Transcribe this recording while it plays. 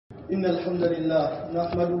إن الحمد لله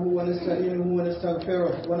نحمده ونستعينه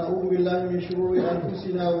ونستغفره ونعوذ بالله من شرور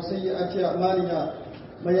أنفسنا وسيئات أعمالنا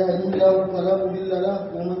من يهده الله فلا مضل له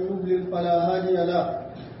ومن يضلل فلا هادي له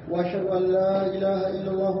وأشهد أن لا إله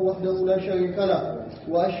إلا الله وحده لا شريك له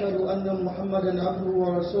وأشهد أن محمدا عبده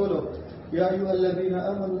ورسوله يا أيها الذين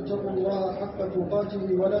آمنوا اتقوا الله حق تقاته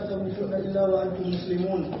ولا تموتن إلا وأنتم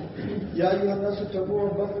مسلمون يا أيها الناس اتقوا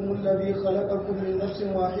ربكم الذي خلقكم من نفس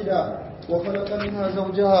واحدة وخلق منها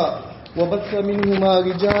زوجها وبث منهما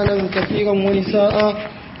رجالا كثيرا ونساء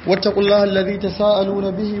واتقوا الله الذي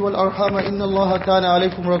تساءلون به والأرحام إن الله كان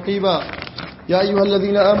عليكم رقيبا يا أيها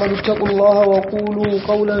الذين آمنوا اتقوا الله وقولوا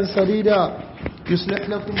قولا سديدا يصلح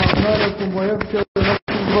لكم أعمالكم ويغفر لكم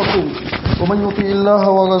ذنوبكم ومن يطع الله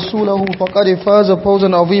ورسوله فقد فاز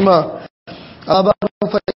فوزا عظيما أما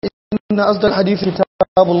بعد فإن أصدق الحديث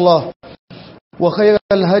كتاب الله وخير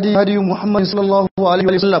الهدي هدي محمد صلى الله عليه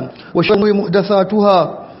وسلم وشر محدثاتها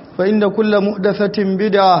فإن كل محدثة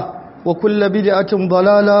بدعة وكل بدعة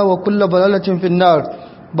ضلالة وكل ضلالة في النار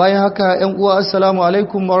باي هكا السلام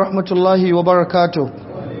عليكم ورحمة الله وبركاته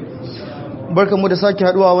barkanmu da sake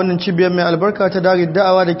haduwa wannan cibiyar mai albarka ta Darul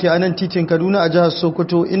Da'awa dake a nan titin Kaduna a jihar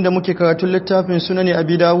Sokoto inda muke karatun littafin Sunan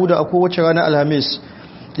Abee Dawud a kowace ranar Alhamis.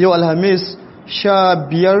 Yau Alhamis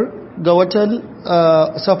 15 ga watan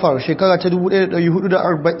Safar shekara ta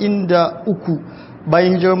 1443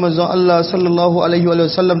 bayan hijirar manzon Allah sallallahu alaihi wa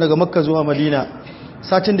sallam daga Makka zuwa Madina.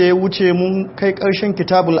 Satin da ya wuce mun kai karshen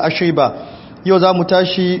Kitabul Aɗ'ima. Yau za mu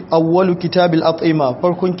tashi awwalu Kitabil Aɗ'ima,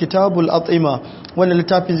 farkon Kitabul Aɗ'ima. Wannan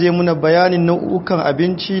littafin zai muna bayanin nau'ukan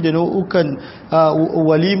abinci da nau'ukan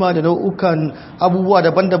walima da nau'ukan abubuwa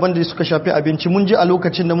daban-daban da suka shafi abinci. Mun ji a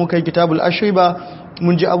lokacin da muka yi Kitabul Aɗ'ima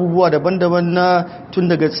mun ji abubuwa daban-daban na tun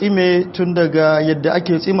daga tsime, tun daga yadda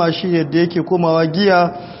ake tsima shi, yadda yake komawa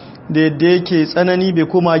giya da yadda yake tsanani bai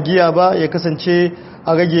koma giya ba ya kasance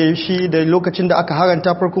a rage shi, da lokacin da aka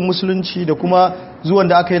haranta farkon musulunci da kuma zuwan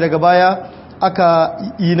da aka yi daga baya aka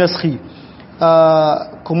yi naskhi.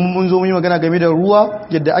 Kuma mun zo mun yi magana game da ruwa,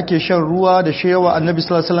 yadda ake shan ruwa da shewa annabi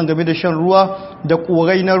sallallahu alaihi wasallam game da shan ruwa da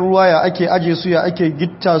korai na ruwa, ya ake aje su, ya ake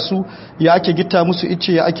gitta su, ya ake gitta musu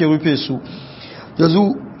ice, ya ake rufe su.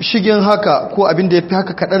 Yanzu shigen haka ko abin da yafi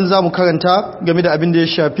haka kadan zamu karanta game da abin da ya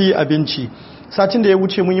shafi abinci. Satin da ya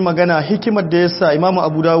wuce mun yi magana hikimar da yasa Imam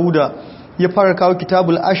Abu Dawuda ya fara kawo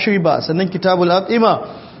Kitabul Aɗ'ima sannan Kitabul Aɗ'ima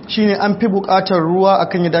shine an fi bukatar ruwa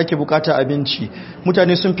akan yadda ake bukatar abinci.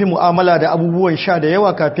 Mutane sun fi mu'amala da abubuwan sha da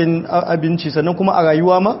yawa kafin abinci, sannan kuma a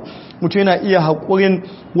rayuwa ma mutum yana iya haƙurin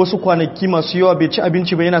wasu kwanaki masu yawa bai ci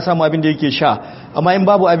abinci ba, yana samun abin da yake sha. Amma in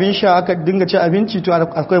babu abin sha aka dinga ci abinci to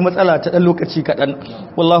akwai matsala ta dan lokaci kaɗan.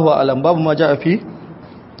 Wallahu a'lam. Babu ma ja'a fi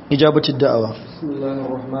ijabatid da'awa. Bismillahir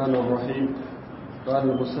rahmanir rahim. Qala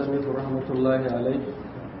al-musannif rahmatullahi alayhi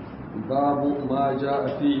babu ma ja'a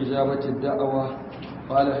fi ijabatid da'awa.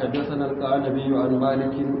 قال حدثنا القعنبي عن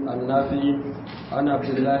مالك النافع عن عبد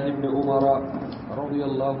الله بن عمر رضي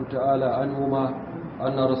الله تعالى عنهما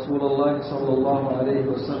أن رسول الله صلى الله عليه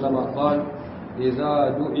وسلم قال إذا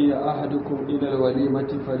دعي أحدكم إلى الوليمة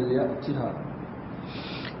فليأتها.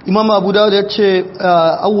 إمام أبو داود يقول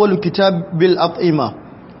أول كتاب بالأطعمة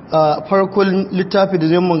farkon littafi da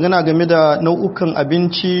zai magana game da nau'ukan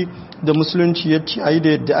abinci da musulunci ya ci ayi da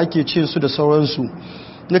yadda ake cin su da sauransu.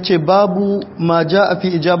 Na ce babu ma ja a fi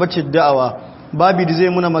ijabacin da'awa, babu da zai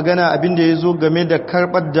muna magana abin da ya zo game da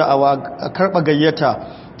karɓar da'awa, karɓa gayyata.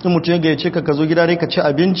 In mutum ya gayyace ka zo gida ne ka ci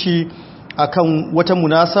abinci akan wata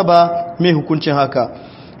munasaba mai hukuncin haka.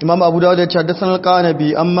 Imam Abu Dawud ya ce haddathana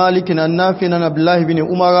al-Qanabi an Malik an Nafi an Abdullah ibn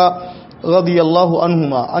Umar radiyallahu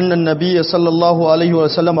anhuma anna an-nabiy sallallahu alaihi wa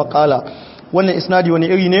sallam qala. Wannan isnadi wani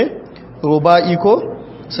iri ne? Ruba'i ko?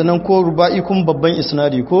 Sannan ko ruba'i kun babban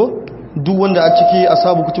isnadi ko? Duk wanda a ciki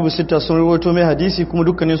ashabu kutubu sita sun rawaito mai hadisi kuma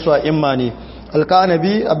dukkanin su a imma ne.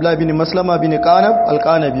 Al-Qanabi Abdullah bin Maslama bin Qanab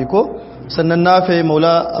Al-Qanabi ko, sannan Nafi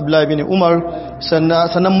Maula Abdullah bin Umar,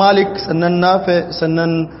 sannan Malik, sannan Nafi,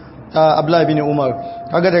 sannan Abdullah bin Umar.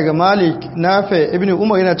 Kaga daga Malik, Nafi ibn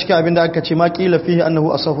Umar yana cikin abinda aka ce ma qila fihi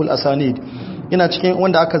annahu asahul asanid. Yana cikin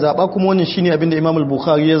wanda aka zaba kuma wannan shine abinda Imam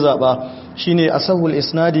al-Bukhari ya zaba, shine asahul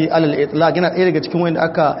isnadi alal itlaq. Yana ɗaya daga cikin wanda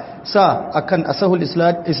aka sa akan asahul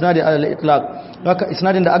isnadi alal itlaq. Haka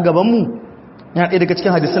isnadin da aka gaban mu yana ɗaya daga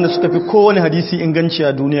cikin hadisan da suka fi kowane hadisi inganci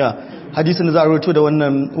a duniya. Hadisin da za a rawaito da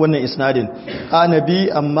wannan isnadin. Qanabi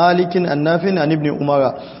an Malikin an Nafi an Ibn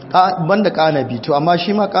Umar. Banda Qanabi to amma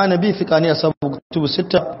shi ma Qanabi fiqani ashabu kutubu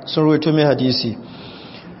sita sun rawaito mai hadisi.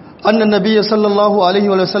 Annan nabiyyi sallallahu alaihi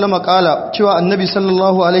wa sallam qala, cewa annabi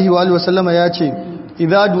sallallahu alaihi wa sallam ya ce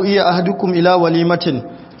idza du'iya ahadukum ila walimatin,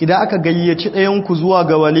 idan aka gayyaci ɗayan ku zuwa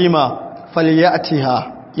ga walima falyatiha,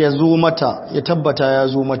 ya zo mata, ya tabbata ya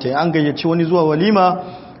zo mata. Ya an gayyaci wani zuwa walima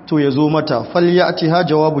to ya zo mata. Falyatiha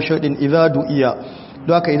jawabu shartin idza du'iya.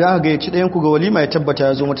 Don haka idan aka gayyaci ɗayan ku ga walima ya tabbata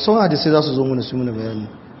ya zo mata. Sauran hadisi za su zo mana su mana bayani.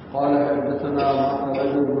 قال حدثنا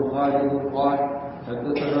محمد بن خالد قال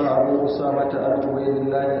حدثنا أبو أسامة عن عبيد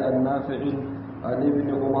الله النافع عن ابن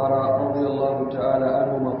عمر رضي الله تعالى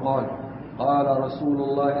عنهما قال قال رسول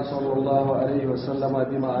الله صلى الله عليه وسلم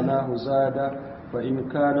بمعناه زاد فإن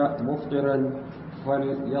كان مفطرا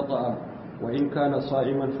فليطعم وإن كان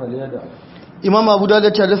صائما فليدع. إمام أبو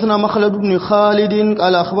داود حدثنا مخلد بن خالد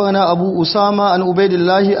قال أخبرنا أبو أسامة عن عبيد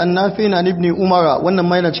الله النافع عن ابن عمر wannan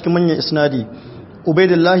ma yana cikin manyan isnadi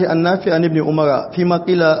عبيد الله النافع عن ابن عمر فيما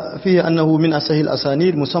قيل فيه أنه من أسهل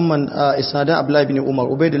الأسانيد مسمى إسناد عبد الله بن عمر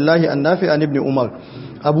عبيد الله النافع عن ابن عمر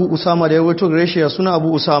أبو أسامة da ya wato reshe suna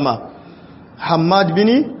Abu Usama Hammad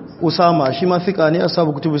bin Usama shi ma fika ne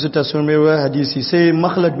ashabu kutubu sita sun mai hadisi sai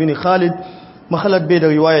Makhlad bin Khalid Makhlad bai da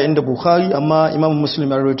riwaya inda Bukhari amma Imam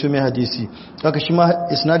Muslim ya rawaito mai hadisi haka shi ma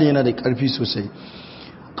isnadin yana da karfi sosai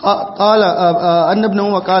qala annabi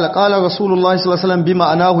nan qala qala rasulullahi sallallahu alaihi wasallam bima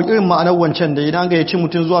anahu irin ma'anar wancan da idan ga yace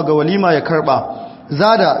mutun zuwa ga walima ya karba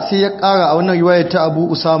zada sai ya kara a wannan riwayar ta Abu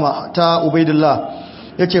Usama ta Ubaidillah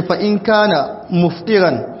yace fa in kana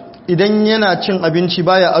muftiran idan yana cin abinci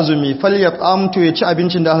baya azumi falyat'am to ya ci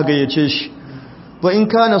abincin da aka gayyace shi wa in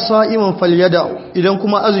kana sa'iman falyada idan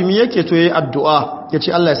kuma azumi yake to yayi addu'a yace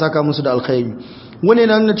Allah ya saka musu da alkhairi wani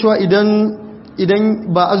nan na cewa idan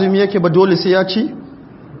ba azumi yake ba dole sai ya ci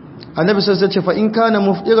annabi sai ya ce fa in kana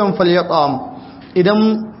muftiran falyat'am idan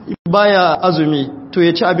baya azumi to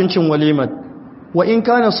ya ci abincin walimar wa in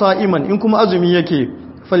kana sa'iman in kuma azumi yake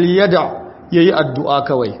falyada yayi addu'a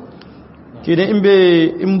kawai kenan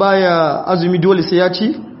in baya azumi dole sai ya ci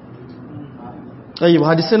ayyuba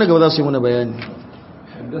hadisi na gaba za su yi mana bayani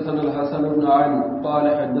حدثنا الحسن بن علي قال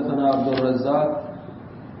حدثنا عبد الرزاق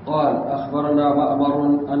قال أخبرنا مأمر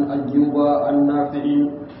عن أيوب عن نافع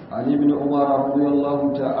عن ابن عمر رضي الله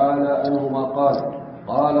تعالى عنهما قال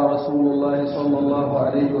قال رسول الله صلى الله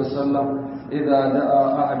عليه وسلم إذا دعا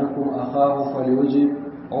أحدكم أخاه فليجب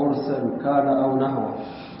عرسا كان أو نحوه.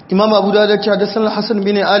 إمام أبو داود حدثنا الحسن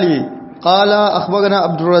بن علي قال أخبرنا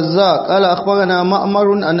عبد الرزاق قال أخبرنا مأمر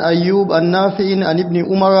عن أيوب عن نافع عن ابن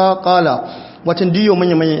عمر قال وتنديو من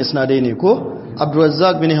يمين إسنادين كو عبد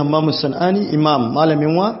الرزاق بن همام الصنعاني إمام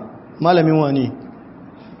malamin wani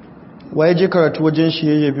waye je karatu wajen shi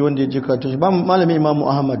yayyabi wanda ya je karatu shi ba malamin Imam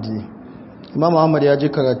Ahmad ne Imam Ahmad ya je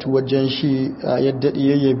karatu wajen shi yadda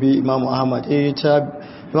yayyabi Imam Ahmad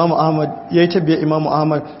Imam Ahmad yayi tabbiya Imam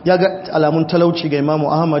Ahmad ya ga alamun talauci ga Imam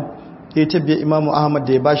Ahmad ya tabbiya Imam Ahmad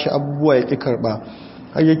da ya bashi abubuwa ya ki karba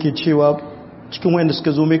har yake cewa cikin wayanda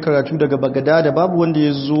suka zo mai karatu daga Bagdad babu wanda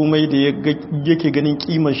ya zo mai da yake ganin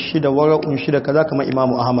kimar shi da wara'un shi da kaza kamar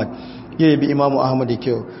Imam Ahmad ya bi Imam Ahmad da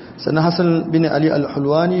kyau sannan Hassan bin Ali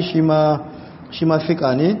al-Hulwani shi ma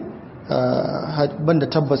fiqa ne banda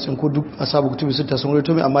tabbacin ko duk ashabu kutubi sita sun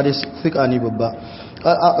rawaito mai amma dai fiqa ne babba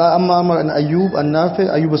amma Amr an Ayyub an-Nafi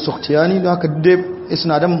Ayyub as-Sukhtiyani da haka dai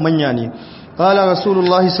isnadan manya ne qala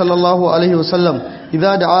rasulullahi sallallahu alaihi wasallam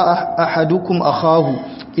idza da'a ahadukum akhahu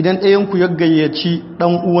idan ɗayan ku ya gayyaci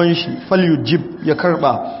dan uwan shi falyujib ya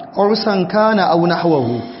karba ursan kana aw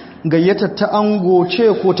nahwahu gayyatar ta ango ce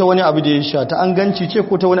ko ta wani abu da ya sha ta an ganci ce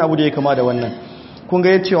ko ta wani abu da ya kama da wannan kun ga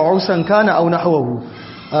yace ursan kana aw nahwahu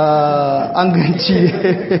an ganci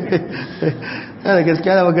ana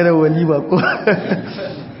gaskiya na magana walima ko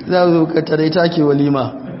za zo ka tare ta ke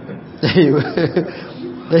walima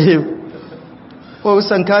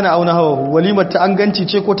ursan kana aw nahwahu walimar ta an ganci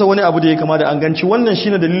ce ko ta wani abu da ya kama da an ganci wannan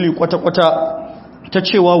shine dalili kwata-kwata ta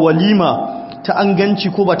cewa walima ta an ganci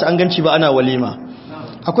ko ba ta an ganci ba ana walima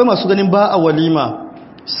akwai masu ganin ba a walima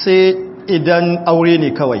sai idan aure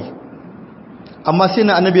ne kawai amma sai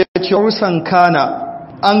na annabi ya ce ursan kana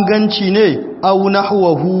an ganci ne au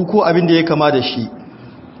nahwahu ko abin da ya kama da shi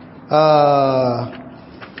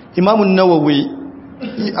imamun nawawi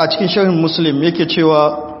a cikin sharhin muslim yake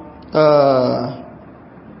cewa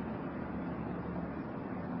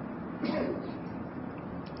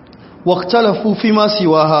waqtalafu fi ma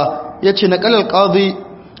siwaha yace naqal al-qadi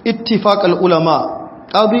ittifaq al-ulama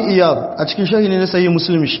Qadi Iyad a cikin sharhi ne na Sahih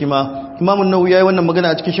Muslim shi ma Imam an-Nawawi yayi wannan magana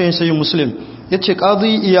a cikin sharhin Sahih Muslim yace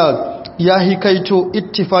Qadi Iyad ya hikaito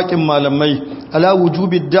ittifaqin malamai ala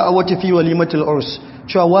wujubi da'wati fi walimatil urs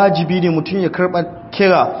cewa wajibi ne mutum ya karba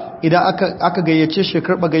kira idan aka gayyace shi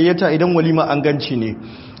karba gayyata idan walima an ganci ne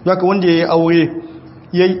haka wanda yayi aure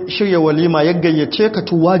yayi shirya walima ya gayyace ka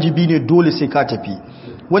to wajibi ne dole sai ka tafi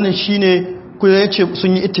wannan shine kuma yace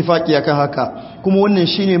sun yi ittifaki akan haka kuma wannan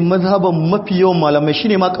shine mazhaban mafi yawan malamai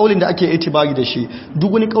shine ma kaulin da ake itibari da shi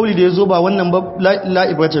duk wani kauli da yazo ba wannan ba la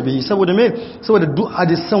ibrata bihi saboda me saboda duk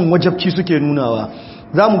hadisan wajabci suke nunawa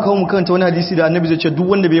za mu kawo mu karanta wani hadisi da annabi zai ce duk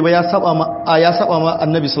wanda bai ba ya saba ma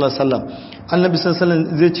annabi sallallahu alaihi wasallam annabi sallallahu alaihi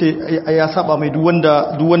wasallam zai ce ya saba mai duk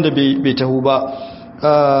wanda bai taho ba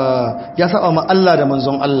ya saba ma Allah da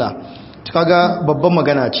manzon Allah kaga babban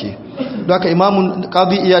magana ce don haka imamun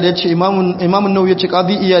qadi iyad ya ce imamun nawawi ya ce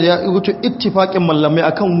qadi iyad ya rubuta ittifaqin mallamai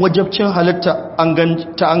akan wajibcin halatta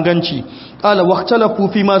ta anganci qala waqtalafu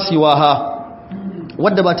fi ma siwaha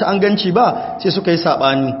wadda ba ta anganci ba sai suka yi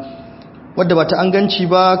sabani wadda ba ta an ganci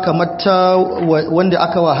ba kamar ta wanda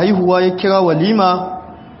aka wa haihuwa ya kira walima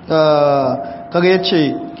kaga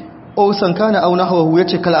yace ursan kana aw nahwahu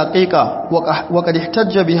yace kal aqiqa wa qad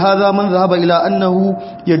ihtajja bi hadha man dhahaba ila annahu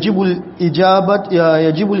yajibu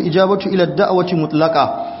al ijabatu ila ad-da'wati mutlaqa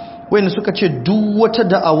wayanda suka ce duk wata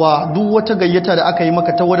da'awa duk wata gayyata da aka yi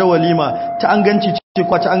maka ta wada walima ta an ganci ce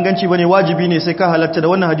kwa ta an ganci bane wajibi ne sai ka halatta da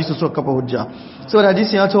wannan hadisi suka kafa hujja saboda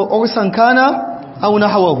hadisin ya ce ursan kana aw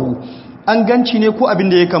nahwahu an ganci ne ko abin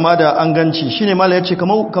da ya kama da an ganci shine mala yace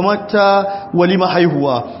kamar ta walima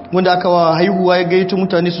haihuwa wanda aka wa haihuwa ya gaito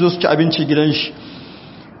mutane su zo su ci abinci gidan shi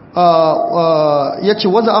yace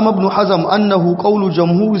waza am ibn hazm annahu qawlu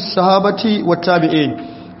jamhur sahabati wat tabi'in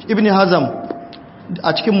ibn hazm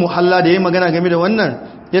a cikin muhalla da yayi magana game da wannan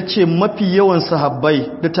yace mafi yawan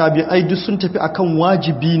sahabbai da tabi'ai duk sun tafi akan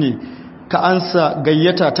wajibi ne ka ansa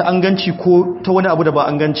gayyata ta an ganci ko ta wani abu da ba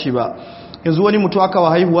an ganci ba yanzu wani mutum aka wa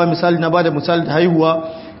haihuwa misali na bada misali da haihuwa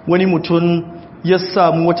wani mutum ya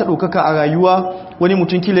samu wata ɗaukaka a rayuwa wani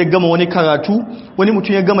mutum kila ya gama wani karatu wani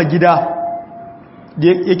mutum ya gama gida da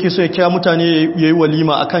yake so ya kira mutane ya yi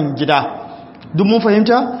walima a kan gida duk mun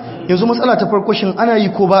fahimta yanzu matsala ta farko shin ana yi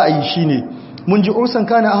ko ba a yi shi ne mun ji ursan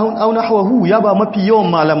kana auna hawahu ya ba mafi yawan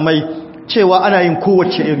malamai cewa ana yin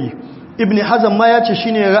kowace iri ibn hazm ma ya ce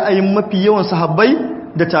shine ra'ayin mafi yawan sahabbai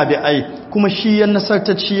da tabi'ai kuma shi ya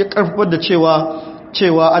nasartacci ya karfafar da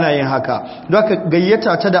cewa ana yin haka don haka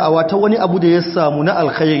gayyata ta da'awa ta wani abu da ya samu na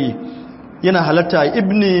alkhairi yana halatta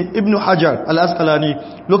ibnu hajar al-asqalani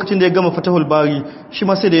lokacin da ya gama fatahul bari shi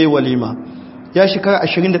ma sai da yayi walima ya shekara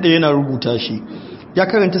 21 yana rubuta shi ya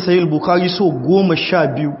karanta sahih bukhari so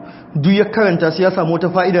 12 duk ya karanta sai ya samu wata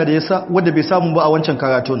fa'ida da wanda bai samu ba a wancan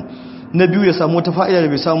karatun na biyu ya samu wata fa'ida da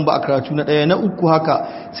bai samu ba a karatu na ɗaya na uku haka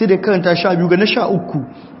sai da karanta 12 ga na 13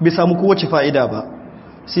 bai samu kowace fa'ida ba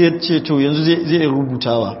sai ya ce to yanzu zai iya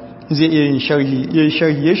rubutawa zai iya yin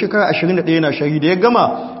sharhi ya shekara 21 yana sharhi da ya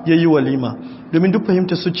gama ya yi walima domin duk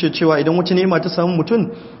fahimta su ce cewa idan wata ni'ima ta samu mutum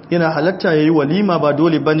yana halatta ya yi walima ba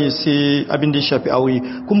dole ba ne sai abin da ya shafi aure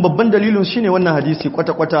kuma babban dalilin shine wannan hadisi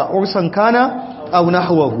kwata-kwata ursan kana aw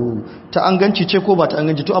nahwahu ta an ganci ce ko ba ta an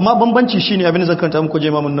ganci to amma bambanci shine abin da zan kanta muku je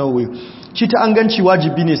Imam Nawawi shi ta an ganci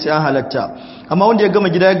wajibi ne sai an halatta amma wanda ya gama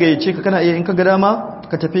gida ya gayyace ka kana iya in ka ga dama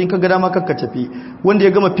ka tafi in ka ga dama ka tafi wanda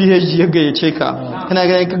ya gama PhD ya gayyace ka kana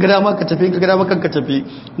ga in ka ga dama ka tafi in ka ga dama ka tafi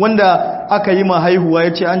wanda aka yi ma haihuwa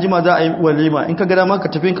yace an jima za a yi walima in ka ga dama ka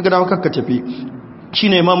tafi in ka ga dama ka tafi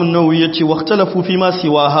shine Imam Nawawi yace waqtalafu fi ma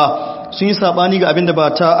siwaha sun yi sabani ga abinda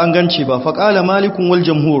ba ta an ganci ba faqala malikun wal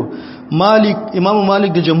jamhur Imam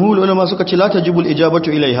Malik da jamhur ulama suka ce la tajibul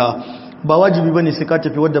ijabatu ilaiha ba wajibi bane sai ka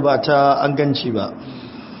tafi wadda ba ta an ganci ba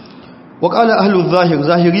وقال أهل الظاهر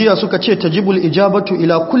ظاهرية suka ce tajibul ijabatu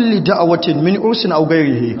ila kulli da'watin min ursin aw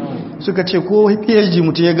ghayrihi suka ce ko PhD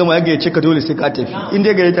mutum ya gama ya gayyace ka dole sai ka tafi inda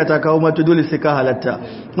ya gayyata ta kawo mata dole sai ka halatta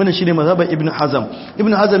wannan shine mazhaban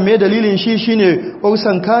Ibn Hazm me dalilin shi shine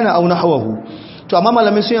ursan kana aw nahwahu to amma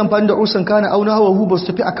malamai sun yi amfani da ursan kana aw nahwahu ba su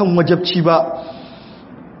tafi akan wajibci ba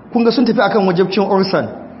kun ga sun tafi akan wajibcin ursan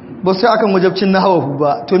ba su akan wajibcin nahwahu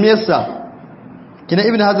ba to me yasa kina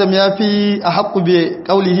Ibn Hazm ya fi a haƙƙu be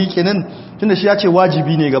ƙaulihi kenan tunda shi ya ce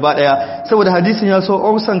wajibi ne gaba ɗaya saboda hadisin ya so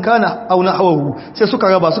ursan kana au nahwahu sai suka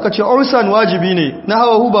raba suka ce ursan wajibi ne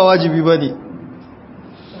nahwahu ba wajibi bane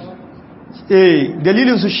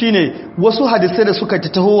dalilin su shine wasu hadisai da suka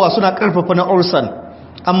tahowa suna karfafa na ursan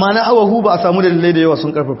amma nahwahu ba a samu dalilai da yawa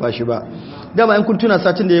sun karfafa shi ba dama in kun tuna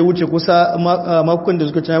satin da ya wuce kusa makon da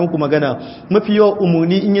suka tana muku magana mafi yawan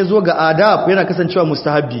umuni in ya zo ga adab yana kasancewa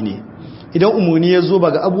mustahabbi ne idan umuni ya zo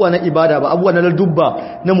ba ga abuwa na ibada ba abuwa na ladubba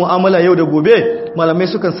na mu'amala yau da gobe malamai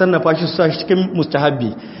sukan sannafa shi su sa shi cikin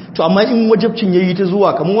mustahabbi to amma in wajibcin yayi ta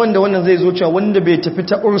zuwa kamar wanda wannan zai zo cewa wanda bai tafi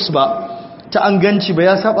ta urs ba ta an ganci ba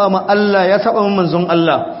ya saba ma Allah ya saba ma manzon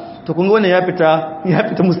Allah to kun ga wannan ya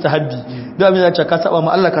fita mustahabbi don abin da ka saba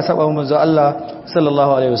ma Allah ka saba ma manzon Allah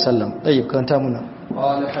sallallahu alaihi wasallam tayyib karanta muna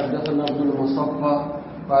قال حدثنا ابن المصفى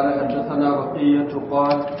قال حدثنا بقية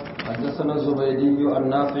قال حدثنا الزبيدي عن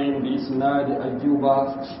نافع بإسناد أيوب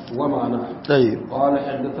ومعناه. طيب. قال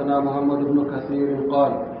حدثنا محمد بن كثير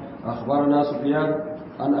قال أخبرنا سفيان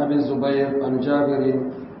عن أبي الزبير عن جابر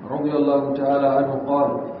رضي الله تعالى عنه قال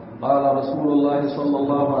قال رسول الله صلى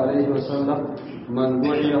الله عليه وسلم من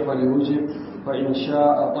دعي فليجب فإن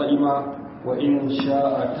شاء طعم وإن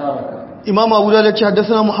شاء ترك. إمام أبو داود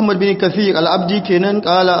حدثنا محمد بن كثير العبدي كنن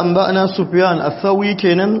قال أنبأنا سفيان الثوري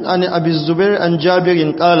كنن عن أبي الزبير عن جابر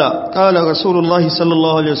قال رسول الله صلى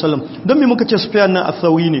الله عليه وسلم دمي مكتش سفيان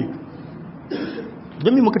الثوري ne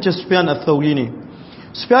dami muka ce Sufyan al-Thawri ne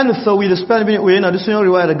Sufyan al-Thawri da Sufyan bin Uyayna duk sun yi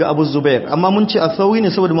riwaya daga Abu Zubair amma mun ce al-Thawri ne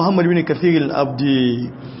saboda Muhammad bin Kathir al-Abdi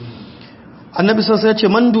Annabi sallallahu alaihi wasallam ya ce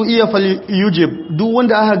man du'iya falyujib duk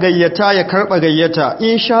wanda aka gayyata ya karba gayyata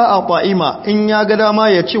in sha'a qa'ima in ya ga dama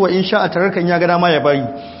ya ci wa in sha'a tarakan ya ga dama ya bari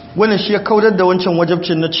wannan shi ya kaudar da wancan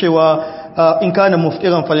wajibcin na cewa in kana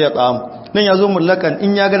muftiran falyat'am nan yazo mullakan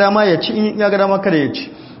in ya ga dama ya ci in ya ga dama kada ya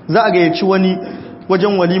ci za a gayyaci wani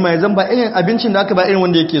wajen walima ya zan ba irin abincin da aka ba irin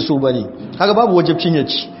wanda yake so bane haka babu wajibcin ya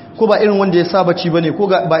ci ko ba irin wanda ya saba ci bane ko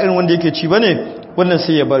ba irin wanda yake ci bane wannan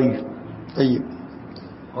sai ya bari tayyib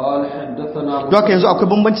قال حدثنا doka yanzu akwai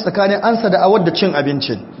bambanci tsakanin ansa da awar da cin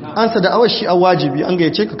abincin ansa da awar shi a wajibi an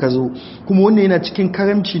gayyace ka zo kuma wannan yana cikin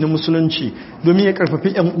karamci na musulunci domin ya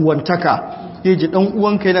karfafi yan uwantaka yaji dan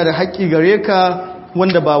uwanka yana da haƙƙi gare ka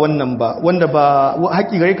wanda ba wannan ba wanda ba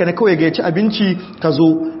haƙƙi gare ka ne kawai gayyaci abinci ka zo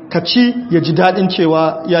ka ci ya ji dadin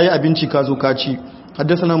cewa yayi abinci ka zo ka ci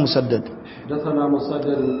حدثنا مسدد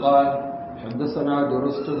قال حدثنا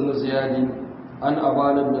درست بن زياد عن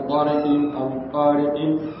أبان بن طارق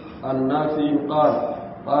عن نافع قال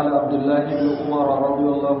قال عبد الله بن عمر رضي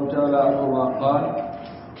الله تعالى عنهما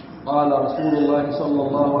قال رسول الله صلى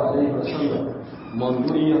الله عليه وسلم من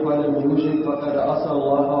دعي فلم يجب فقد عصى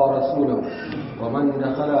الله ورسوله ومن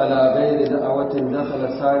دخل على غير دعوة دخل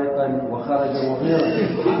سارقا وخرج مغيرا.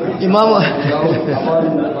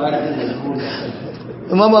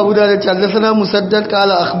 إمام أبو داود حدثنا مسدد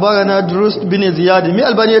قال أخبرنا درست بن زياد مي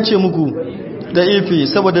ألباني يتشي مكو da ifi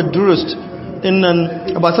saboda durust innan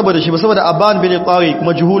ba saboda shi ba saboda aban bin tariq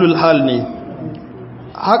majhulul hal ne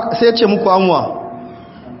sai ya ce muku anwa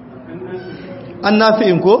an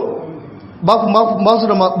nafi'in ko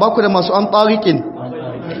ba ku da masu an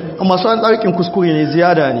tariqin kuskure ne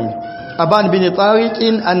ziyada ne aban bin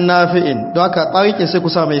tariqin an nafi'in don haka tariqin sai ku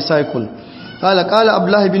sa mai cycle قال عبد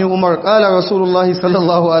الله بن عمر قال رسول الله صلى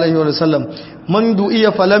الله عليه وسلم man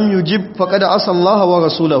du'iya falam yujib faqad asa Allah wa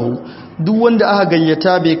rasulahu duk wanda aka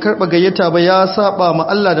gayyata bai karba gayyata ba ya saba ma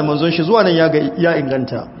Allah da manzon shi zuwa nan ya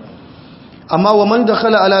inganta amma wa man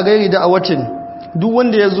dakhala ala ghairi da'awatin duk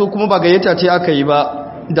wanda yazo kuma ba gayyata ce aka yi ba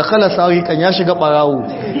dakhala sariqan ya shiga barawo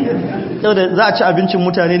saboda za a ci abincin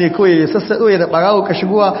mutane ne kawai ya sassado ya da barawo ka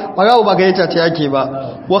shigowa barawo ba gayyata ce ake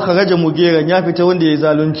ba wa kharaja mugeran ya fita wanda ya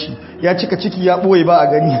zalunci ya cika ciki ya boye ba a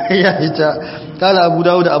gani ya fita kala abu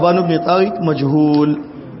dawud da abanu ibn tariq majhul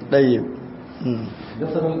tayyib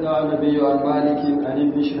دخل النبي عن مالك عن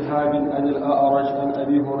ابن شهاب عن الأعرج عن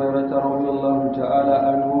أبي هريرة رضي الله تعالى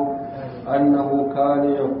عنه أنه كان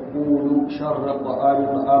يقول شر طعام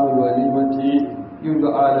الوليمة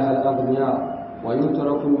يدعى لها الأغنياء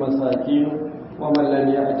ويترك المساكين ومن لم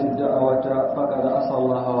يأتي الدعوة فقد عصى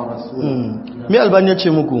الله ورسوله. me albani ya ce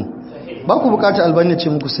muku ba ku bukata albani ya ce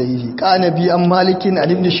muku sahihi kana bi an malikin an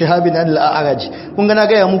ibn shihab an al-a'raj kun ga na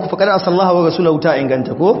ga ya muku faqad asallahu wa rasuluhu ta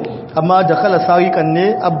inganta ko amma da khala sariqan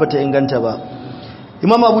ne abba ta inganta ba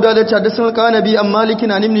imam abu dawud ta dasan kana bi an malikin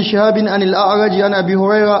an ibn shihab an al-a'raj an abi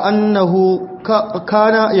hurairah annahu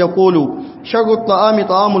kana yaqulu sharru at-ta'ami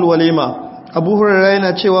ta'amul walima abu hurairah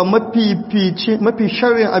yana cewa mafi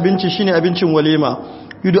sharrin abinci shine abincin walima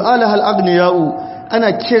yud'ala hal aghniya'u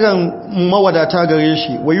ana kiran mawadata gare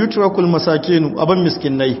shi wa yutrakul masakinu aban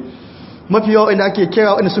miskinai mafi yawa inda ake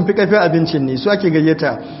kira wanda sun fi karfin abincin ne su ake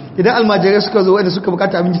gayyata idan almajirai suka zo wanda suka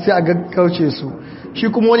bukata abinci sai a gaggauce su shi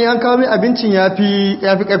kuma wani an kawo mai abincin yafi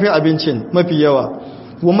karfin abincin mafi yawa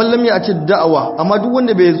wa man lam ya'ti da'awa amma duk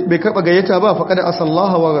wanda bai karba gayyata ba faqad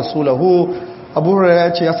asallaha wa rasulahu abu hurairah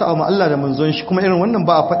ya ce ya sa'a ma Allah da manzon shi kuma irin wannan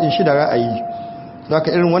ba a fadin shi da ra'ayi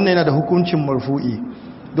haka irin wannan yana da hukuncin marfu'i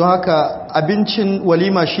don haka abincin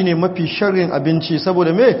walima shine mafi sharrin abinci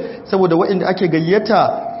saboda me saboda waɗanda ake gayyata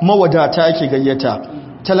mawadata ake gayyata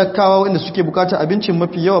talakawa waɗanda suke bukata abincin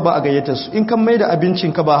mafi yawa ba a gayyata su in kan maida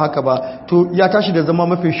abincin ka ba haka ba to ya tashi da zama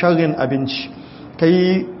mafi sharrin abinci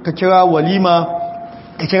ka kira walima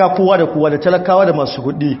ka kira kowa da kowa da talakawa da masu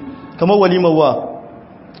kuɗi kamar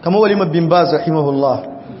walimar bin baz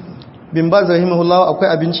rahimahullah akwai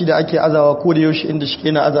abinci da ake azawa ko da yaushe inda shi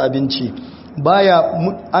yana aza abinci baya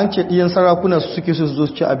an ce ɗiyan sarakuna su suke su zo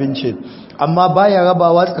su ci abinci amma baya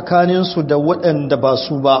rabawa tsakaninsu da waɗanda ba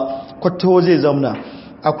su ba kwato zai zamna.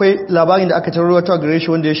 Akwai labarin da aka tarar wata gare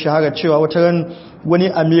shi wanda ya shahara cewa wata ran wani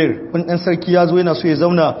amir wani ɗan sarki ya zo yana so ya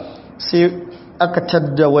zauna sai aka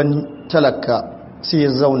tadda wani talaka sai ya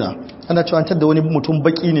zauna. Ana cewa an tadda wani mutum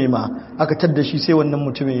baki ne ma aka tadda shi sai wannan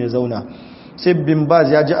mutumin ya zauna. Sai bin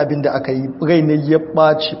Baz ya ji abin da aka yi rai ne ya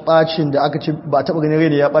ɓacin da aka ce ba a taɓa ganin rai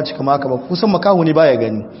ne ya ɓaci kama haka ba kusan makahu ne baya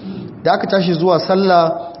gani. Da aka tashi zuwa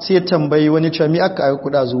sallah sai ya tambayi wani cewa mi aka aka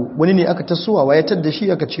kuɗa zo wani ne aka tasowa wa ya tadda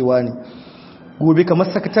shi aka cewa ne gobe kamar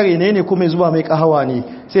sakatare ne ko mai zuba mai kahawa ne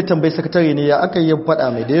sai tambayi sakatare ne ya aka yi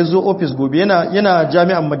faɗa mai da ya zo ofis gobe yana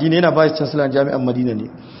jami'an Madina yana vice chancellor jami'an Madina ne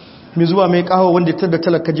mai zuba mai kahawa wanda tada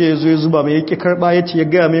talaka je ya zo ya zuba mai yake karba ya ce ya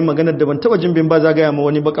gaya mai maganar da ban taba jin bin ba za gaya ma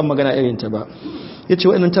wani bakan magana irin ta ba ya ce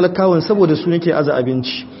waɗannan talakawan saboda su nake aza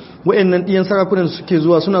abinci waɗannan ɗiyan sarakunan suke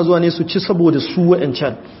zuwa suna zuwa ne su ci saboda su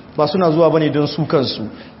waɗancan ba suna zuwa bane don su kansu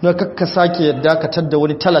na kakka sake yadda ka tadda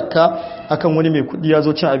wani talaka akan wani mai kudi ya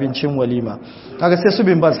zo cin abincin walima kaga sai su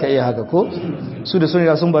bin ba suka iya haka ko su da sun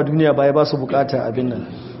sun ba duniya baya ba su bukata abin nan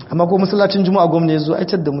amma ko masallacin juma'a gwamnati yazo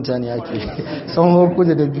aitar da mutane ake san harko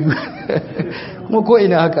da biyu kuma ko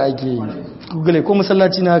ina haka ake yi google ko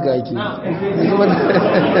masallaci na haka ake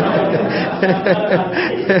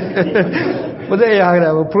ba zai iya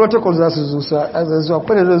hada ba protocol za su zuwa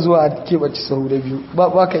kwanan zai zuwa a keɓaci sahu da biyu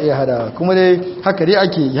ba ka iya hada kuma dai haka dai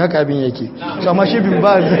ake yi haka abin yake amma shi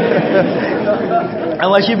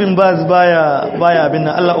bin baz baya abin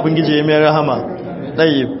nan Allah ubangiji ya mai rahama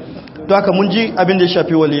ɗaya to haka mun ji abin da ya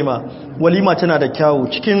shafi walima tana da kyawu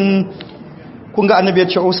cikin kun ga annabi ya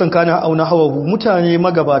ce usan kana auna hawahu mutane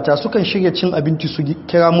magabata sukan shirya cin abinci su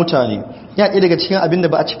kira mutane ya ɗaya daga cikin abin da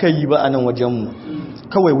ba a cika yi ba a nan wajenmu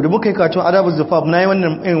kawai da muka yi katon adabu zufaf na yi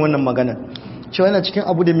irin wannan magana cewa yana cikin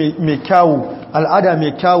abu da mai kyawu al'ada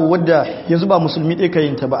mai kyawu wadda yanzu ba musulmi ɗaya ka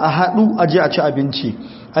yin ta ba a haɗu a je a ci abinci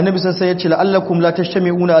annabi sai ya ce la'allakum la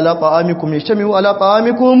tashtami'una ala ta'amikum yashtami'u ala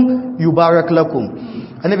ta'amikum yubarak lakum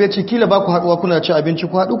annabi ya ce kila ba ku haɗuwa kuna ci abinci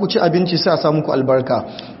ku haɗu ku ci abinci sai a samu ku albarka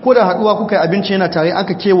ko da haɗuwa kuka yi abinci yana tare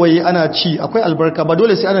aka kewaye ana ci akwai albarka ba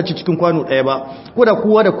dole sai ana ci cikin kwano ɗaya ba ko da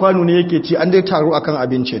kowa da kwano ne yake ci an dai taro akan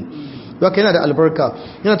abincin haka yana da albarka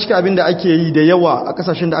yana cikin abin da ake yi da yawa a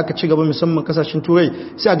kasashen da aka ci gaba musamman kasashen turai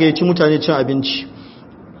sai a gayyaci mutane cin abinci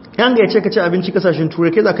yan gayyace ka ci abinci kasashen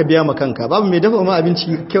turai kai zaka biya ma kanka babu mai dafa ma abinci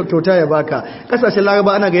kyauta ya baka kasashen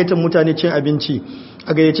laraba ana gayyatar mutane cin abinci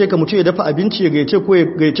a gayyace ka mutum ya dafa abinci ya gayyace ko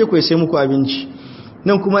ya sai muku abinci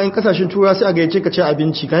nan kuma in kasashen turai sai a gayyace ka ci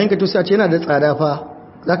abinci kayan ka to sai a ce yana da tsada fa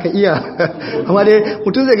zaka iya amma dai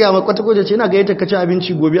mutum zai ga ma kwata-kwata ce yana gayyatar ka ci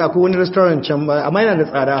abinci gobe akwai wani restaurant can ba amma yana da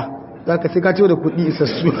tsada za ka sai ka ciwo da kuɗi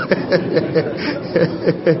isassu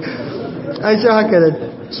an sha haka da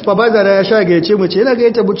supervisor ya sha gayyace mace yana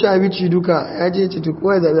gayyata buci abinci duka ya je ce to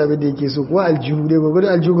kowa zaɓi abin da yake so kowa aljihu dai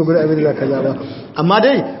gwagwada aljihu gwagwada abin da za ka zaɓa amma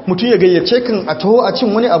dai mutum ya gayyace kan a taho a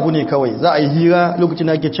cin wani abu ne kawai za a yi hira lokacin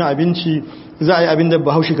da ake cin abinci za a yi abin da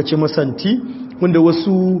bahaushe ka ce masanti wanda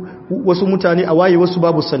wasu mutane a waye wasu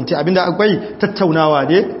babu santi abinda akwai tattaunawa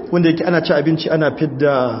ne wanda yake ana ci abinci ana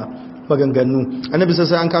fidda maganganu annabi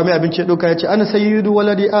sai an kawo mai abinci ya dauka ya ce ana sayyidu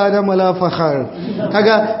waladi adam la fakhar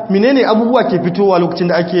kaga menene abubuwa ke fitowa lokacin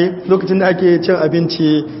da ake cin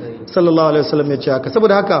abinci sallallahu alaihi wasallam ya ce haka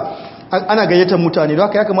saboda haka ana gayyatar mutane don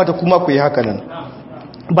haka ya kamata kuma ku yi haka nan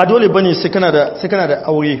ba dole bane sai kana da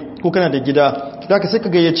aure ko kana da gida don haka sai ka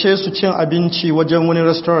gayyace su cin abinci wajen wani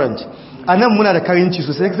restaurant anan muna da karinci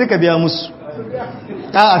sosai sai ka biya musu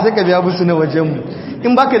sai ka biya musu na wajenmu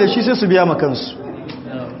in baka da shi sai su biya maka kansu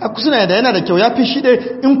suna da yana da kyau ya fi shi ɗaya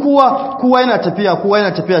in kowa yana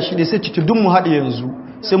tafiya shi ɗaya sai ciki dun mu haɗe yanzu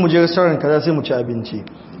sai mu je restaurant kaza sai mu ci abinci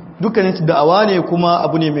dukkanin da'awa ne kuma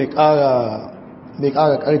abu ne mai ƙara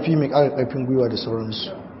ƙarfi mai ƙara ƙarfin gwiwa da sauransu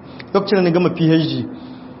lokacin da na gama phd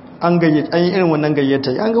an yi irin wannan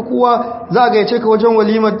gayyata an ga kowa za a gayyace ka wajen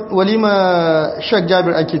walima Sheikh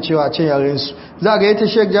Jabir ake cewa a can yaren su za a gayyata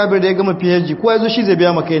Sheikh Jabir da ya gama PhD kowa yazo shi zai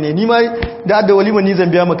biya maka ne ni ma da adda walima ni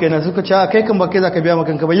zan biya maka ne suka ce kai kan ba kai zaka biya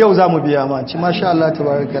maka ba yau zamu biya ma ci masha Allah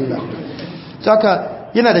tabarakallah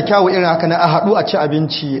saka yana da kyawu irin haka na a hadu a ci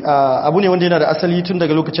abinci abu ne wanda yana da asali tun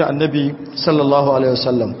daga lokacin Annabi sallallahu alaihi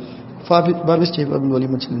wasallam babu ce babu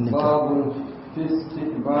walimatin nikah في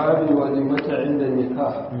استحباب الوليمة عند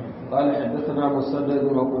النكاح قال حدثنا مسدد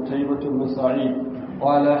وقتيبة بن سعيد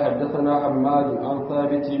قال حدثنا حماد عن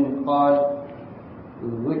ثابت قال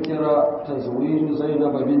ذكر تزويج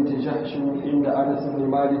زينب بنت جحش عند أنس بن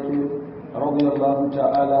مالك رضي الله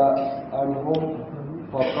تعالى عنهم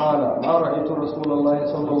فقال ما رأيت رسول الله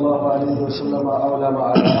صلى الله عليه وسلم أولم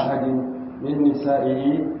على أحد من نسائه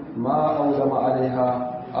ما أولم عليها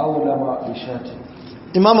أولم بشاة.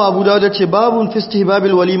 Imam Abu Dawud ce babun fi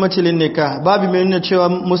istihbabil walimati lin nikah, babu mai nuna cewa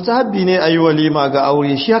mustahabbi ne ayi walima ga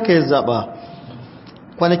aure, shi haka ya zaba.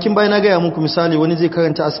 Kwanakin bayan na ga muku misali wani zai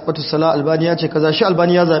karanta asfatu sala, Albani ya ce kaza, shi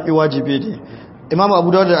Albani ya zabi wajibi ne. Imam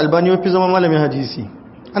Abu Dawud da Albani yafi zama malamin hadisi.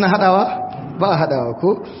 Ana hadawa? Ba a hadawa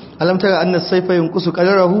ko? Alam tara anna as-sayfa yunqusu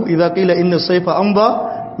qadarahu idza qila inna as-sayfa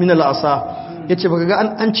amba min al-asa. Yace baka ga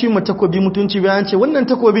an ci mata takobi mutunci bayan ce wannan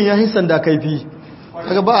takobin ya hisan da kaifi.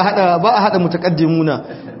 Kaga ba a hada mutaqaddimuna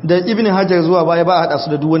da Ibn Hajar zuwa baya, ba a hada su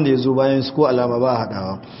da duk wanda yazo bayan su ko alama ba a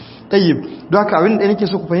hadawa. Tayyib, don haka abin da nake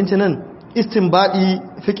so ku fahimta nan, istinbadi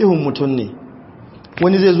fiqihun mutun ne.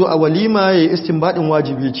 Wani zai zo a walima yayi istinbadin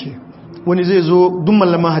wajibi ce, wani zai zo duk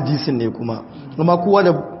malaman hadisin ne kuma, amma kowa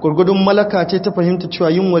da gurgudun malaka ce ta fahimta cewa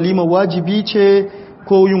yin walima wajibi ce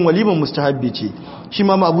ko yin walima mustahabbi ce. Shi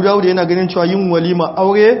ma Abu Dawud yana ganin cewa yin walima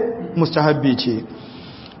aure mustahabbi ce.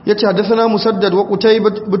 يتي حدثنا مسدد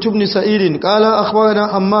وقتيبة بن سعيد قال أخبرنا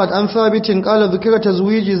حماد عن ثابت قال ذكر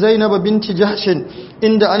تزويج زينب بنت جحش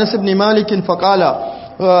عند أنس بن مالك فقال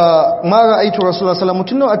ما رأيت رسول الله صلى الله عليه وسلم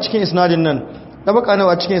متنو أتشكين إسناد نن dabaka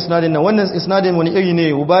nawa cikin isnadin nan, wannan isnadin wani iri ne,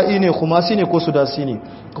 rubai ne, khumasi ne ko sudasi ne,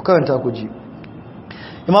 ku karanta ku ji.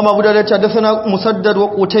 Imam Abu Dawud ya ce hadathana Musaddad wa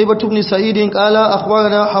Qutaybah ibn Sa'id qala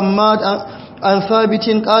akhbarana Hammad an Thabit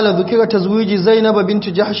qala dhukira tazwiji Zainab bint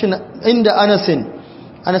Jahsh inda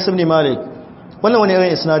Anas ibn Malik. Wannan wani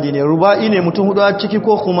irin isnadi ne, rubai ne, mutum hudu a ciki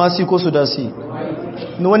ko khumasi ko sudasi?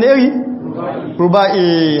 Wani iri?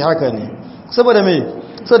 Rubai, haka ne. Saboda me?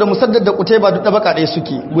 Saboda Musaddad da Qutayba duk dabaka ɗaya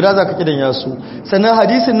suke, guda zaka kidan yasu. Sannan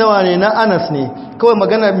hadisin nawa ne, na Anas ne. Kawai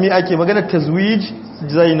magana me ake, magana tazwij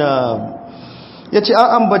Zainab. Yace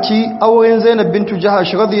an ambaci auren Zainab bintu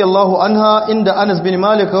Jahash radiyallahu anha inda Anas bin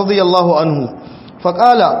Malik radiyallahu anhu.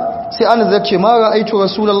 Faqala sai Anas ya ce ma ra'aitu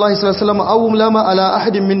Rasulullahi sallallahu alaihi wasallam awlama ala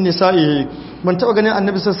ahadin min nisa'ihi, ban taba ganin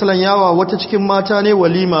Annabi sallallahu alaihi wasallam yawa wata cikin mata ne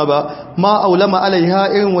walima ba, ma aulama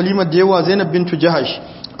alaiha irin walimar da yawa Zainab bintu Jahash.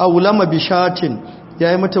 Aulama bishatin,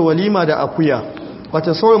 yayi mata walima da akuya,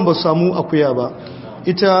 wata sauran ba su samu akuya ba.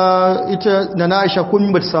 Ita na Aisha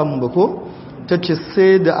kun ba ta samu ba ko? Tace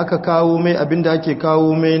sai da aka kawo mai abinda ake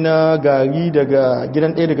kawo mai na gari daga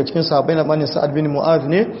gidan ɗaya daga cikin sahabbai na bani Sa'ad bin Mu'adh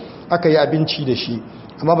ne, aka yi abinci da shi,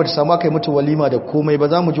 amma ba ta samu aka yi mata walima da komai ba.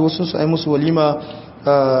 Za mu ji wasu su ai musu walima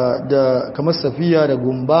da kamar safiya da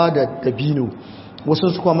gumba da dabino, wasu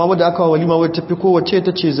su kuma wadda aka walima wadda tafi kowace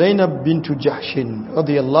ta ce Zainab bintu Jahshin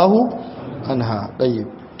radiyallahu anha. Tayyib.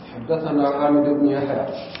 حدثنا حامد بن يحيى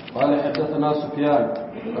قال حدثنا سفيان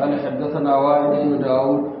قال حدثنا وائل بن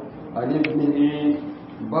داود عن ابنه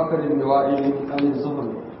بكر بن وائل عن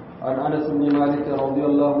الزهري عن انس بن مالك رضي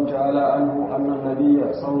الله تعالى عنه ان النبي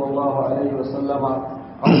صلى الله عليه وسلم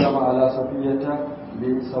علم على صفيه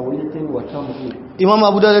بسويق وتمر. امام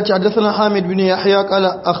ابو داود حدثنا حامد بن يحيى قال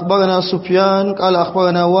اخبرنا سفيان قال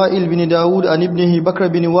اخبرنا وائل بن داود عن ابنه بكر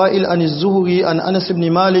بن وائل عن الزهري عن انس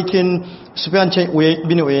بن مالك. سفيان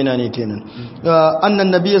بن عيينة ne kenan. annan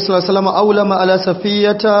nabiy sallallahu alaihi wasallam aulama ala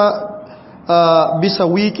safiyata bisa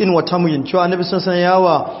wiqin wa tamrin, cewa annabi sallallahu alaihi wasallam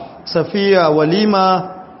yawa safiya walima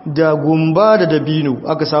da gumba da dabino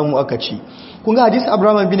aka samu aka ci. Kun ga hadisi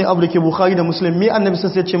Abraham bin Abdul ke Bukhari da Muslim, mi annabi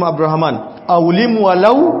sallallahu alaihi wasallam ya ce ma Abrahman awlim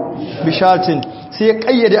walau bishatin, sai ya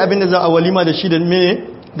kayyade abinda za a walima da shi da me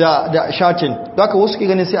da shatin. Da haka wasu ke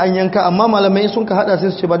ganin sai an yanka, amma malamai sun ka hada sai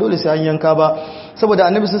su ce ba dole sai an yanka ba, saboda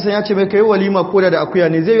annabi sallallahu alaihi wasallam ya ce mai kai walima koda da akuya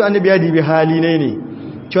ne, zai yi annabi ya dibi hali ne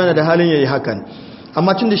cewa da halin yayi hakan.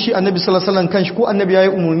 Amma tun da shi annabi sallallahu alaihi wasallam kanshi ko annabi yayi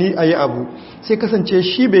umurni ayi abu sai kasance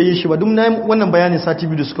shi bai yi shi ba. Duk nayi wannan bayanin sati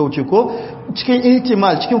biyu da suka wuce ko, cikin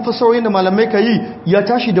ihtimal, cikin fasarorin da malamai kai ya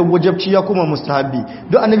tashi da wajibci ya kuma mustahabi,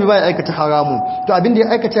 don annabi bai aikata haramun. To abin da ya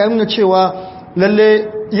aikata ya nuna cewa lalle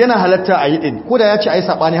yana halatta ayi din, ko da ya ce ayi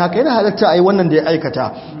sabani haka yana halatta ayi wannan da ya aikata,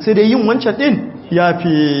 sai dai yin wancan din ya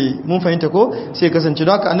fi, mun fahimta ko, sai kasance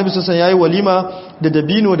don haka annabi sallallahu alaihi wasallam yayi walima da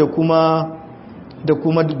dabino da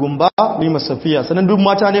kuma gumba walima safiya. Sannan duk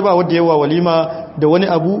mata ne ba wanda yawa walima da wani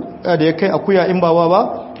abu da ya kai akuya in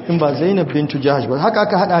ba Zainab bintu Jahsh ba. Haka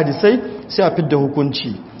aka hada hadisai sai a fidda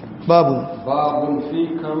hukunci. babun fi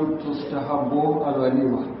kam tustahabbu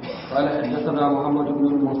alwalima. قال حدثنا محمد بن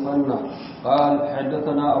المثنى قال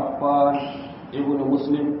حدثنا عفان ابن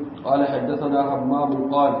مسلم قال حدثنا حمام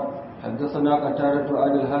قال حدثنا قتادة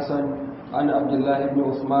عن الحسن عن عبد الله بن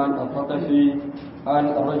عثمان الثقفي عن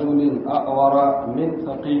رجل أعور من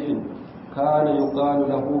ثقيف كان يقال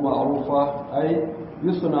له معروفا أي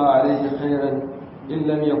يثنى عليه خيرا إن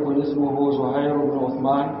لم يكن اسمه زهير بن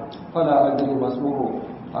عثمان فلا أدري ما اسمه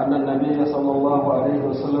أن النبي صلى الله عليه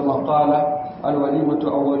وسلم قال الوليمة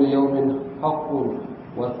أول يوم حق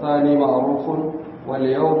والثاني معروف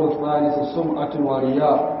واليوم الثالث سمعة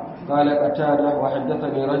ورياء قال قتادة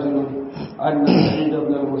وحدثني رجل أن سعيد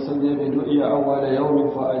بن المسيب دعي أول يوم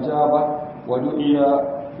فأجاب ودعي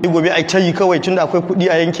gobe ai ta yi kawai tunda akwai kudi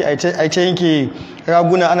a yanki ai ta yanke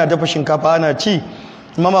raguna ana dafa shinkafa ana ci.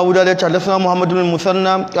 Imam Abu Dawud ya ce hadathana Muhammad ibn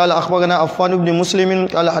Musanna qala akhbarana Affan ibn Muslim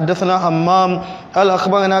qala hadathana Hammam qala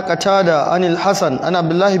akhbarana Qatada an al-Hasan an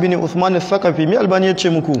Abdullah ibn Uthman al-Thaqafi mi albani ya ce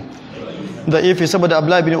muku da'ifi saboda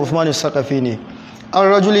Abdullah ibn Uthman al-Thaqafi ne an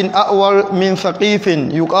rajulin a'war min thaqifin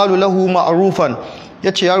yuqalu lahu ma'rufan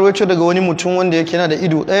yace ya rawaito daga wani mutum wanda yake yana da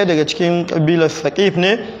ido daya daga cikin kabilar Thaqif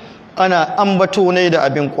ne ana ambato ne da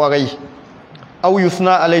abin kwarai aw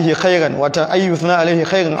yusna alaihi khairan wata ay yusna alaihi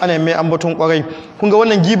khairan ana mai ambaton kwarai kun ga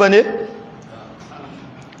wannan giba ne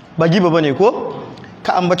ba giba bane ko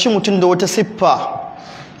ka ambaci mutum da wata siffa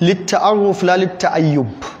litta'aruf la litta'ayyub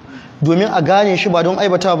domin a gane shi ba don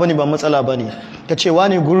aibata bane ba matsala bane kace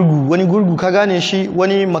wani gurgu ka gane shi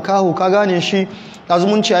wani makahu ka gane shi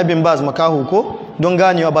azumunci abin baz makahu ko don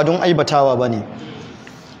ganewa ba don aibatawa bane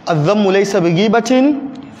azzammu laysa bighibatin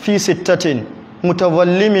fi sittatin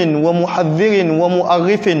متظلم ومحذر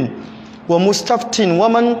ومؤرف ومستفت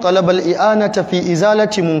ومن طلب الإعانة في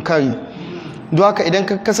إزالة منكر don haka idan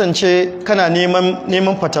ka kasance kana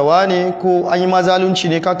neman fatawa ne ko an yi mazalunci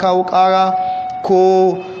ne ka kawo ƙara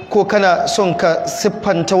ko kana son ka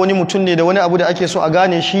siffanta wani mutum ne da wani abu da ake so a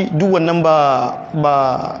gane shi duk wannan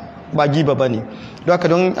ba giba ba ne don haka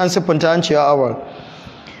don an siffanta an ce awar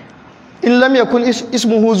in lam yakun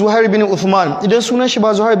ismuhu Zuhair bin Uthman idan sunan shi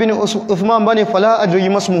ba Zuhair bin Uthman bane fala adri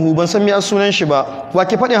masmuhu ban san me sunan shi ba wa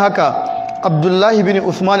ke fadin haka Abdullah bin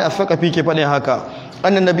Uthman al-Thaqafi ke fadin haka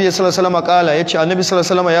annan nabi sallallahu alaihi wasallam kala yace annabi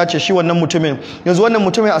sallallahu alaihi wasallam yace shi wannan mutumin yanzu wannan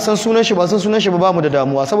mutumin a san sunan shi ba san sunan shi ba mu da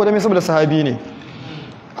damuwa saboda me saboda sahabi ne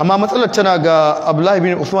amma matsalar tana ga Abdullah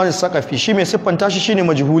bin Uthman al-Thaqafi shi mai siffanta shi shine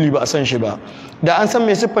majhuli ba a san shi ba da an san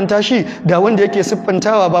mai siffanta shi da wanda yake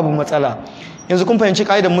siffantawa babu matsala yanzu kun fahimci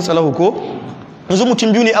kaidar mutsalahu ko yanzu mutum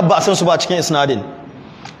biyu ne abba a san su ba a cikin isnadin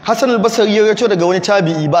Hassan al-Basri ya rawaito daga wani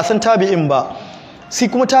tabi'i ba a san tabi'in ba sai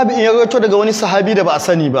kuma tabi'in ya rawaito daga wani sahabi da ba a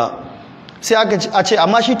sani ba sai aka ce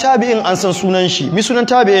amma shi tabi'in an san sunan shi mi sunan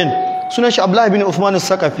tabi'in sunan shi Abdullah bin Uthman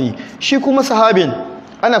al-Thaqafi shi kuma sahabin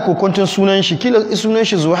ana kokontun sunan shi kila sunan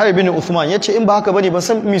shi Zuhair bin Uthman yace in ba haka bane ban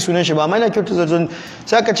san mi sunan shi ba amma ina kyautu zaton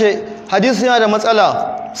sai aka ce hadisi yana da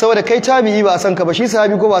matsala saboda kai tabi'i ba a san ka ba shi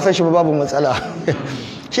sahabi ko ba a san shi ba babu matsala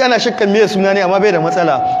shi ana shakkan me suna ne amma bai da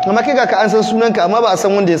matsala amma kai ga ka an san sunanka amma ba a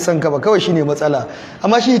san wanda ya san ka ba kawai shine matsala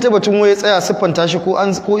amma shi ta batun waye tsaya siffanta shi ko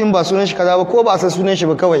in ba sunan shi kaza ba ko ba a san sunan shi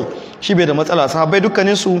ba kawai shi bai da matsala sahabbai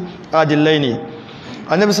dukkanin su adillai ne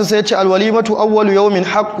annabi sai ya ce alwalimatu awwalu yawmin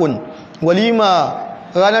haqqun walima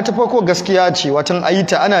rana ta farko gaskiya ce watan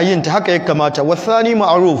ayita ana yin ta haka ya kamata wasani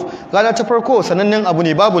ma'ruf rana ta farko sanannen abu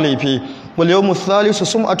ne babu laifi wal yawmu thalithu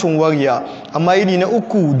sum'atun wariya amma yini na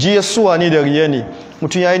uku jiyasuwa ne da riya ne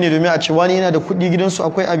mutum yayi ne domin a ce wani yana da kuɗi gidansu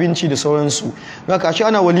akwai abinci da sauransu haka shi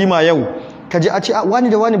ana walima yau kaje a ce wani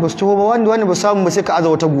da wani basu taho ba wani da wani ba samu ba sai ka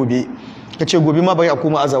azawata gobe kace gobe ma bari a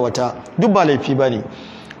koma azawata duk ba laifi bane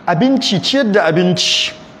abinci ciyar da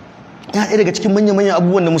abinci yana ɗaya daga cikin manyan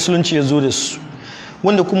abubuwan da musulunci ya zo da su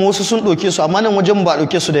wanda kuma wasu sun ɗauke su amma nan wajen ba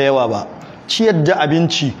ɗauke su da yawa ba ciyar da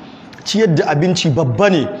abinci babba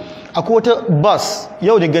ne akwai wata bus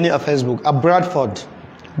yau da gani a Facebook a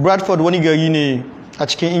Bradford wani gari ne a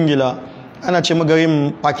cikin Ingila ana ce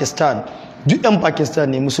magarin Pakistan duk ɗan Pakistan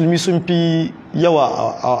ne musulmi sun fi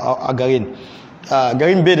yawa a garin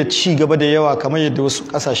garin bai da ci gaba da yawa kamar yadda wasu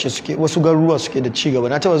ƙasashe suke wasu garuruwa suke da ci gaba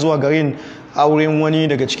na taɓa zuwa garin auren wani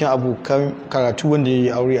daga cikin abokan karatu wanda ya yi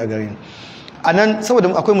aure a garin a nan saboda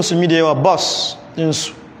akwai musulmi da yawa bus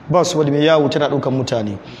wadda mai yawo tana ɗaukar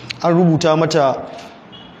mutane an rubuta mata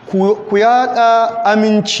ku yaɗa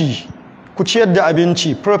aminci ku ciyar da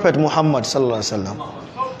abinci prophet Muhammad sallallahu alaihi wasallam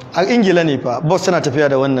a Ingila ne fa bus tana tafiya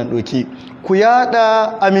da wannan doki ku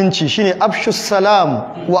yaɗa aminci shine afshus salam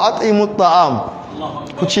wa at'imut ta'am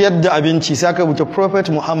ku ciyar da abinci sai aka rubuta prophet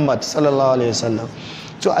Muhammad sallallahu alaihi wasallam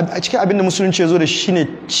to a cikin abin da musulunci ya zo da shine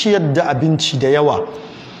ciyar da abinci da yawa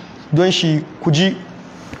don shi ku ji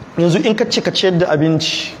yanzu in ka ce ka ciyar da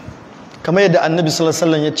abinci kamar yadda annabi sallallahu alaihi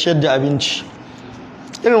wasallam ya ciyar da abinci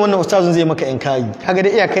irin wannan ustazun zai maka inkari kaga da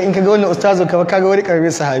iyaka in kaga wannan ustazun kaga wani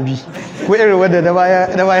karbe sahabi ko irin wanda da baya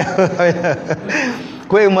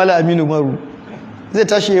ko irin mala aminu maru zai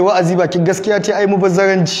tashi yayi wa'azi bakin gaskiya ce ai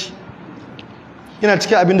mubazzaranci yana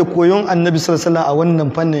cikin abin da koyon annabi sallallahu alaihi wasallam a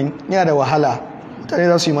wannan fannin yana da wahala mutane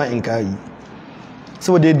za su yi ma inkari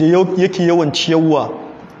saboda yadda yake yawan ciyarwa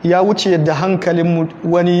ya wuce yadda hankalin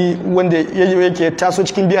wani wanda yake taso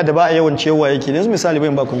cikin biya da ba a yawan ciyarwa yake yanzu misali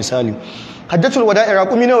bayan baku misali haddatul wada'i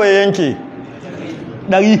raqumi nawa ya yanke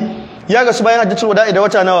 100 ya rasu bayan hajjatul wada'i da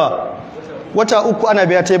wata nawa wata uku ana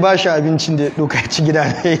biya ta bashi abincin da ya doka ci gida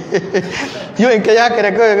ne yau in kai haka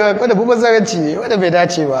da kawai wanda buban zaranci ne wanda bai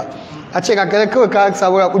dace ba a ce kakar kawai ka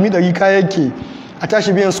samu raƙumi 100 ka yanke a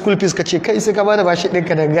tashi biyan school fees ka ce kai sai ka bada bashi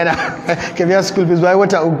ɗinka dangana ka biya school fees bayan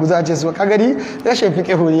wata uku za a ce su ka gani rashin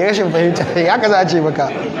fiƙihu ne rashin fahimta haka za a ce maka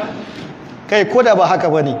kai ko da ba haka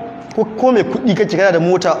ba ne ko mai kuɗi kake kana da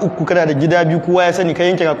mota uku kana da gida biyu kowa ya sani ka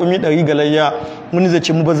yanke raƙumi 100 ga layya wani zai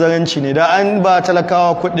ce mubazzaranci ne da an ba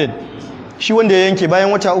talakawa kuɗin shi wanda ya yanke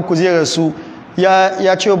bayan wata uku zai rasu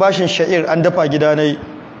ya ciwo bashin sha'ir an dafa gida na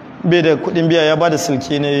bai da kuɗin biya ya ba da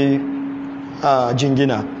silke na a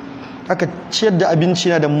jingina haka ciyar da abinci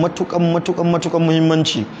na da matukan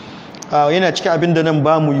muhimmanci yana cikin abin da nan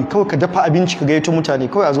ba mu yi kawai ka dafa abinci ka gaito mutane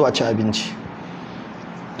kawai a zo a ci abinci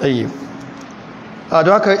ɗaya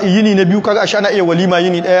don haka yini na biyu kaga ashe ana iya walima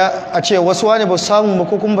yini ɗaya a ce wasu wani ba samu ba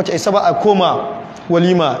ko kuma ba ta isa ba a koma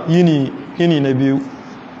walima yini na biyu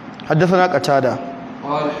haddasa qatada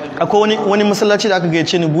akwai wani masallaci da aka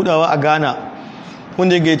gayyace ni budawa a Ghana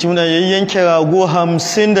wanda ya gayyace mu da yanke rago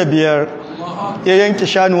 55 ya yanke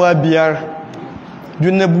shanuwa 5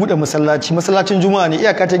 duk na bude masallacin juma'a ne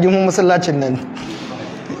iyaka ta girman masallacin nan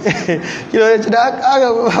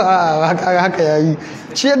haka yayi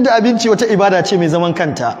ciyar da abinci wata ibada ce mai zaman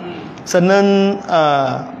kanta sannan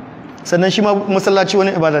shi ma masallaci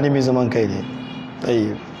wani ibada ne mai zaman kai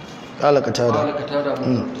ne qatada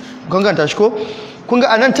ganganta shi ko kun ga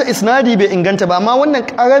anan ta isnadi bai inganta ba amma wannan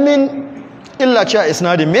karamin illa ce a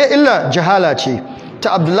isnadi me illa jahala ce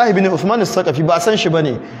ta Abdullahi bin Uthman as-Saqafi ba san shi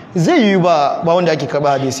bane zai yi ba wanda ake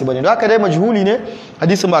karba hadisi bane don haka dai majhuli ne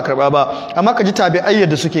hadisin ba karba ba amma kaji tabi'ai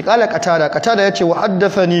da suke kala qatada yace wa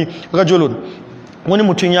haddathani rajulun wani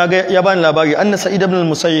mutum ya bani labari anna sa'id ibn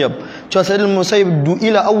al-musayyab cewa sa'id ibn al-musayyab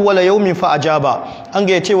du'ila awwala yawmin fa ajaba an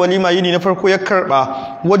ga yace walima yini na farko ya karba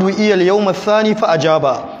wadu iyal yawm ath-thani fa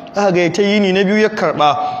ajaba aka ga yace yini na biyu ya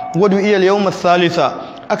karba wadu iyal yawm ath-thalitha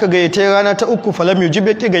aka ga yace rana ta uku falam yujib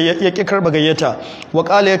yake karba gayyata wa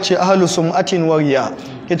qala yace ahlu sum'atin wariya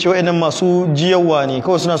yace wayannan masu jiyawa ne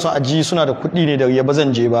kawai suna son aji suna da kuɗi ne da riya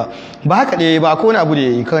bazan je ba haka dai ba ko wani abu da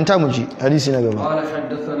yayi karanta mu ji hadisi na gaba qala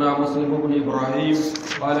haddathana muslim ibn ibrahim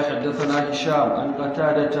qala haddathana hisham an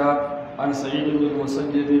qatada an sa'id ibn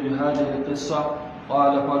al-musayyib bi hadhihi al-qissa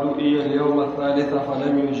qala fadu'iya al-yawm ath-thalitha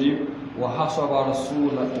falam yujib wa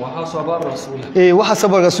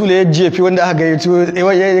hasaba rasula ya jefi wanda aka gayyato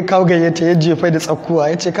ya kawo gayyata ya jefai da tsakkuwa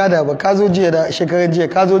ya ce kada ba ka zo jiya da shekaran jiya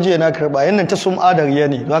ka zo jiya na karba yannan ta sum adariya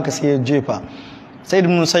ne don haka sai ya jefa sai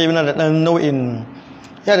ibn musayyib yana da dan nau'in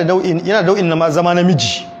yana da nau'in na zama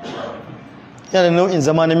namiji yana da nau'in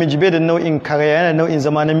zama namiji bai da nau'in karaya yana da nau'in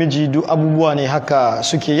zama namiji duk abubuwa ne haka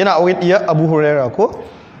suke yana auren diyar Abu Hurairah ko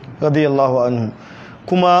radiyallahu anhu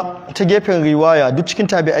kuma ta gefen riwaya duk cikin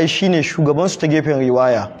tabi'ai shine shugabansu ta gefen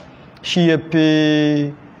riwaya shi ya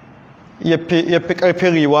fi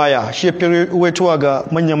karfin riwaya shi ya fi ruwaitowa ga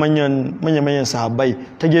manya-manyan sahabbai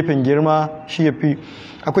ta gefen girma shi ya fi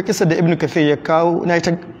akwai kisa da ibn kafir ya kawo na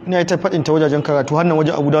yi ta faɗin ta wajajen karatu hannun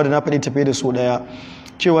wajen abu da na faɗi tafiye da so ɗaya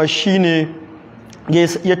cewa shi ne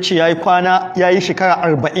ya ce ya yi shekara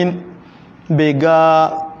 40 bai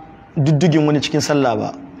ga duddugin wani cikin sallah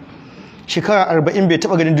ba shekara 40 bai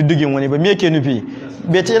taba ganin dudugin wani ba me yake nufi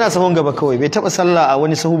bai ta yana sahun gaba kawai bai taba sallah a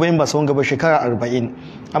wani sahu ba in ba sahun gaba shekara 40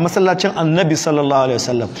 a masallacin annabi sallallahu alaihi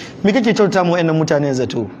wasallam me kake kyauta mu wayannan mutane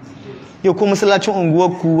zato yau ko masallacin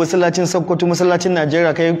unguwarku masallacin Sokoto masallacin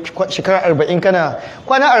Najeriya kai shekara 40 kana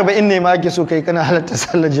kwana 40 ne ma ake so kai kana halatta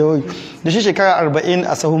sallar jawi da shi shekara 40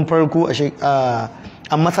 a sahun farko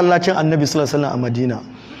a masallacin annabi sallallahu alaihi wasallam a Madina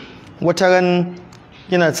wataran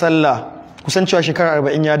yana sallah kusan cewa shekara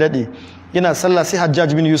 40 ya dade yana sallah sai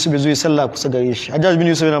Hajjaj bin Yusuf ya zo ya sallah kusa gare shi Hajjaj bin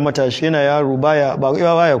Yusuf yana matashi yana yaro baya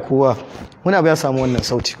kowa wani abu ya samu wannan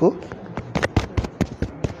sauti ko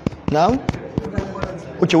na'am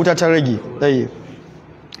kuke wuta ta rage dai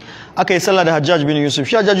aka yi sallah da Hajjaj bin Yusuf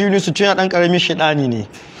shi Hajjaj bin Yusuf yana dan karamin shedani ne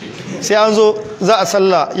sai an zo za a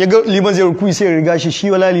sallah ya ga liman zai rukuyi sai ya riga shi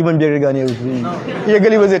wala liman bai riga ne rukuyi ya ga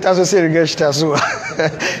liman zai taso sai ya riga shi tasowa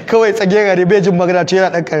kawai tsagera ne bai jin magana to yana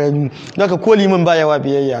dan karami don haka ko liman baya wa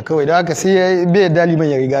biyayya kawai don haka sai bai da liman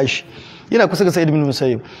ya riga shi yana kusa ga Sa'id bin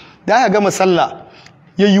Musayyib da aka gama sallah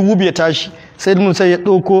ya yi wubi ya tashi Sa'id bin Musayyib ya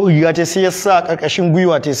dauko riga ta sai ya sa karkashin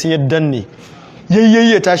gwiwa ta sai ya danne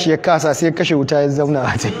yayyayi ya tashi ya kasa sai ya kashe wuta ya zauna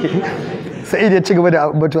a tai Sa'id ya ci gaba da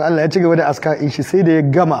bato Allah ya ci gaba da askar shi sai da ya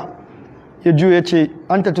gama ya juya ya ce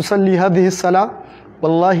anta tusalli hadhihi sala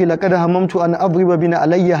wallahi laqad hamamtu an adriba bina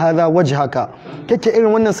alayya hadha wajhaka kake irin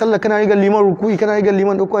wannan sallah kana rigar liman ruku'i kana rigar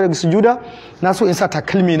liman dauko daga sujuda na so in sa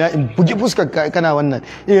takalmi na in bugi fuskar kana wannan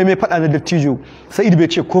mai fada na dattijo Sa'id bai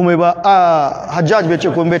ce komai ba Hajjaj bai ce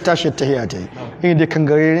komai bai tashi tahiyya ta yi dai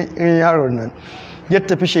kangare yaron nan ya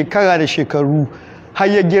tafi shekara da shekaru har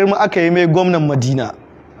ya girma aka yi mai gwamnan Madina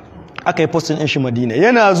aka yi postin ɗin shi Madina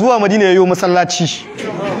yana zuwa Madina ya yi masallaci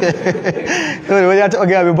wani ya taɓa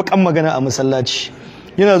gaya mai bakan magana a masallaci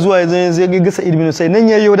yana zuwa ya zai gasa ilmin sai nan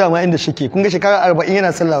ya yi dama inda shike kun ga shekara 40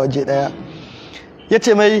 yana sallah waje ɗaya ya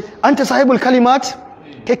ce mai an ta sahibul kalimat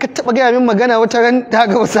kai ka taɓa gaya min magana wata ran ta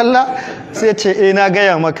gaba sallah sai ya ce na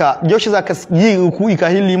gaya maka yaushe za ka yi ruku'i ka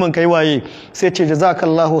hin liman kai waye sai ya ce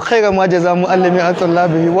jazakallahu khairan ma jaza muallimi an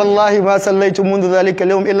sallabi wallahi ma sallaitu mundu zalika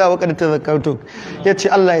yawm illa wa qad tadhakkartuk ya ce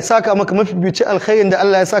Allah ya saka maka mafifici alkhairin da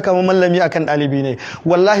Allah ya saka mu mallami akan dalibi ne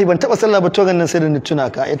wallahi ban taɓa sallah ba to nan sai da ni tuna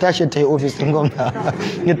ka ya tashi ta yi office din gwamna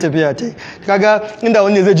ya tafiya ta kaga inda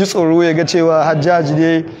wani zai ji tsoro ya ga cewa Hajjaji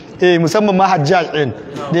ne musamman ma Hajjaj din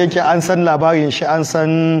da yake an san labarin shi an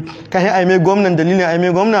san kai aime gwamnan dalilin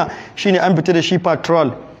aime gwamna shine an fita da shi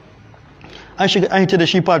patrol an hita da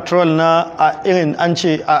shi patrol na irin an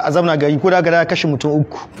ce a zamna gari ko da ya kashe mutum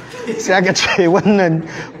 3 sai aka ce wannan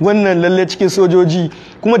lalle cikin sojoji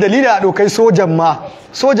kuma dalilin a dokai sojan ma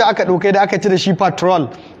soja aka dokai da aka hita da shi patrol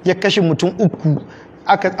ya kashe mutum 3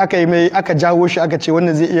 aka jawo shi aka ce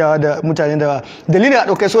wannan zai iya da mutane da dalilin a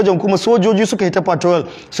ɗaukai sojan kuma sojoji suka yi ta patrol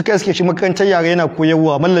suka iske shi makarantar yare yana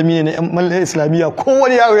koyarwa mallami ne na mallamin islamiyya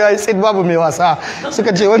kowane yaro ya yi tsit babu mai wasa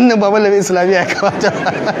suka ce wannan ba mallamin islamiyya ya kamata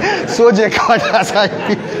soja ya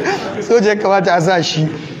kamata a sa shi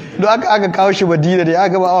don aka kawo shi Madina da ya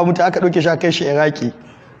gaba awa mutu aka ɗauke shi aka kai shi Iraki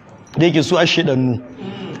da yake su ashe ɗannu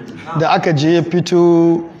da aka je ya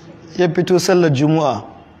fito sallar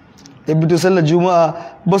Juma'a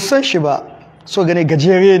ba su san shi ba so gane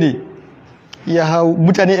gajere ne ya hau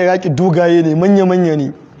mutane Iraki dogaye ne manya-manya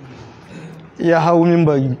ne ya hau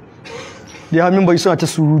mimbari suna ta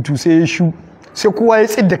surutu sai ya shu sai kowa ya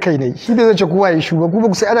tsid da kai ne shi da zai ce kowa ya shu ba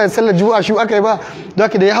kuma sai ana sallar juma'a shu aka yi ba da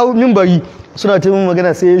haka da ya hau mimbari suna ta yin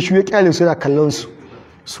magana sai ya shu ya kyale su yana kallon su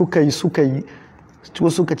suka yi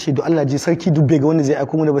wasu suka ce do Allah ji sarki dubbe ga wanda zai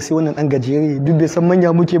aiko mu da ba sai wannan dan gajere dubbe san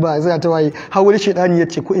manya muke ba sai ta waye har wani shedani ya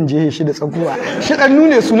ce ko in je shi da tsakuwa shedannu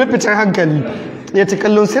ne su na fitar hankali ya ta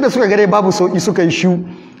kallon sai da suka gare babu sauki suka yi shu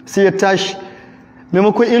sai ya tashi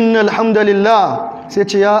maimakon innal hamdalillah sai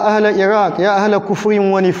ce ya ahla iraq ya ahla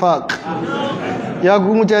kufrin wa nifaq ya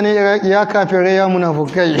gu mutane iraq ya kafirai ya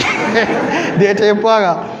munafukai da ya ta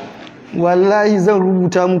fara wallahi zan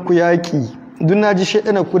rubuta muku yaki duk na ji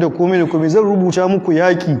shaɗana ku da komai da komai zan rubuta muku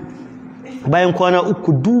yaƙi bayan kwana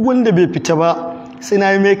 3 duk wanda bai fita ba sai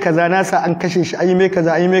na yi mai kaza na sa an kashe shi an yi mai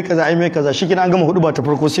kaza an yi mai kaza an yi mai kaza shi kina an gama hudu ba ta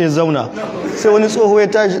farko sai ya zauna sai wani tsoho ya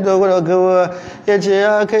tashi gaba ya ce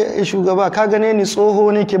ya kai shugaba ka gane ni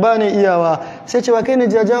tsoho ne ke ba ni iyawa sai ce ba kai ne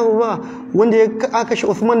jajahu ba wanda ya kashe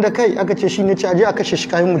Uthman da kai aka ce shi ne ce aje a kashe shi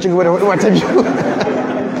kayan mu ci gaba da hudu ba ta biyu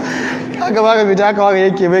aka baka fita aka waka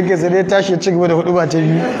yake bai kai sai ya tashi ya ci gaba da hudu ba ta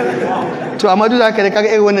biyu to amma duk da haka da kaga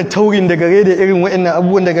irin wannan taurin da gare da irin waɗannan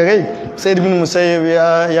abubuwan da gare Sayyid bin Musayyib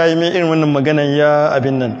ya yi mai irin wannan magana ya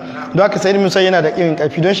abin nan don haka Sayyid bin Musayyib yana da irin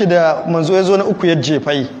ƙarfi don shi da manzo ya zo na 3 ya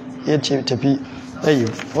jefai ya ce tafi ayyo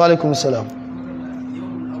wa alaikum salam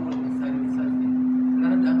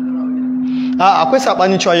akwai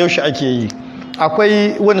sabani cewa yaushe ake yi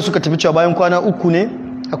akwai wanda suka tafi cewa bayan kwana 3 ne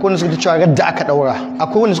akwai wanda suka tafi cewa radda aka daura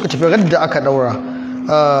akwai wanda suka tafi radda aka daura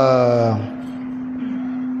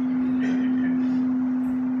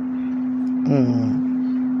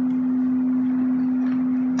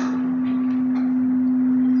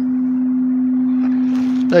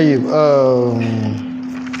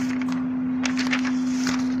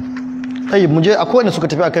muje akwai wanda suka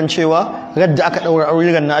tafi akan cewa radda aka daura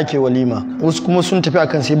auren na ake walima wasu kuma sun tafi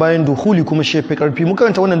akan sai bayan dukhuli kuma shefe karfi mu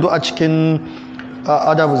karanta wannan du'a cikin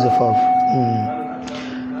adabu zafaf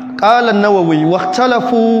qala an-nawawi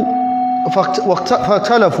waqtalafu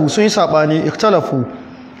sun yi sabani ikhtalafu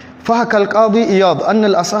فحكى القاضي إياض أن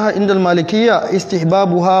الأصح عند المالكية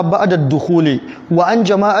استحبابها بعد الدخول وأن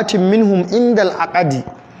جماعة منهم عند العقد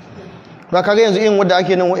kaga yanzu in wanda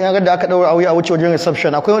ake nan da aka daura aure a wuce wajen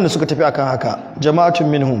reception akwai wanda suka tafi akan haka jama'atun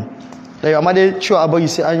minhum dai amma dai cewa a bari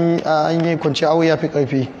sai an yi kwanci aure ya fi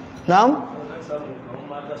karfi na'am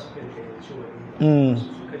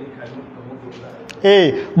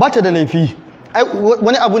ba ta da laifi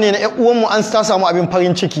wani abu ne na ƴan uwanmu an ta samu abin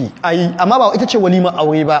farin ciki ayi amma ba ita ce walima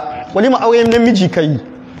aure ba walima aure namiji kai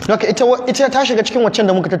haka ita ta shiga cikin waccan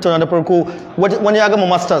da muka tattauna da farko wani ya gama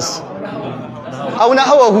masters auna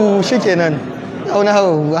hawahu shikenan au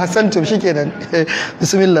nahawu hasantum shikenan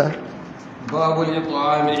bismillah babu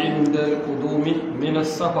al-it'am inda al-qudum min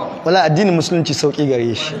as-safar wala addinin musulunci sauki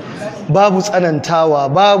gare shi babu tsanantawa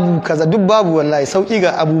babu kaza duk babu wallahi sauki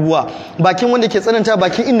ga abubuwa bakin wanda ke tsananta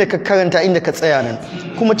bakin inda ka karanta inda ka tsaya nan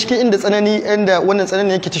kuma cikin inda tsanani inda wannan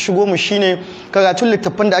tsanani yake ta shigo mu shine karatun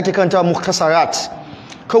littafan da ake karantawa mukhtasarat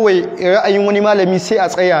kawai ra'ayin wani malami sai a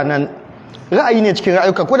tsaya nan ra'ayi ne cikin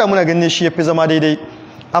ra'ayuka ko da muna ganin shi yafi zama daidai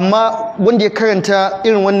amma wanda ya karanta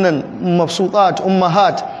irin wannan mabsutat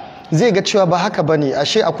ummahat zai ga cewa ba haka bane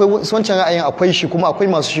ashe akwai wancan ra'ayin akwai shi kuma akwai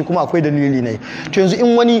masu shi kuma akwai dalili ne to yanzu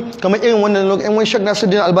in wani kamar irin wannan lokacin wani Sheikh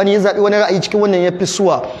Nasiruddin Albani ya zabi wani ra'ayi cikin wannan yafi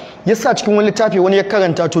suwa ya sa cikin wani littafi wani ya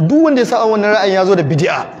karanta to duk wanda ya sa wannan ra'ayin yazo da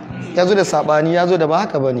bid'a yazo da sabani yazo da ba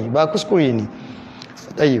haka bane ba kuskure ne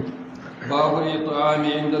tayyib باب الإطعام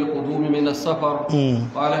عند القدوم من السفر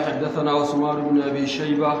قال حدثنا عثمان بن أبي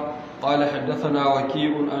شيبة قال حدثنا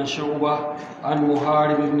وكيع عن شعبة عن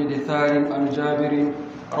محارب بن دثار عن جابر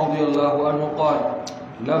رضي الله عنه قال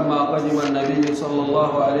لما قدم النبي صلى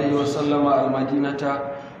الله عليه وسلم المدينة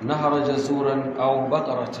نهر جزورا أو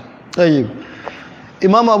بقرة طيب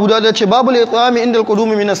Imam Abu Dawud ya ce babu al-it'ami inda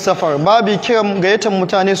al-qudumi min as-safar babu kiran gayyatan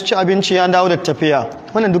mutane su ci abinci ya dawo da tafiya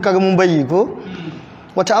wannan duka mun bayi ko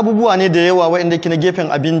wata abubuwa ne da yawa waɗanda ke na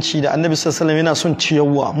gefen abinci da Annabi sallallahu alaihi wasallam yana son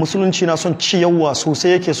ciyarwa musulunci na son ciyarwa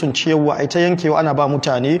sosai yake son ciyarwa ai ta yankewa ana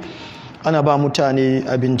ba mutane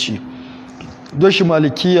abinci doshi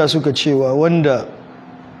malikiya suka cewa wanda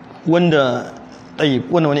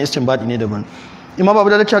wani istinbadi ne daban imam abu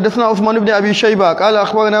da hadathana Uthman ibn Abi Shayba qala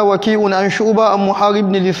akhbarana Waki'un an Shu'ba an Muharib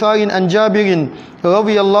ibn Litharin an Jabir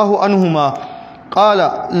radiyallahu anhuma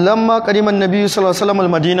qala lamma qadima an-nabiy sallallahu alaihi wasallam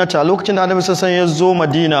al-madinata lokacin da Annabi sallallahu alaihi wasallam ya zo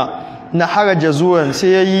Madina na haraja zuwan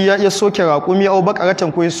sai ya soke raƙumi au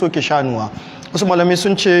bakaratan ko ya soke shanuwa wasu malamai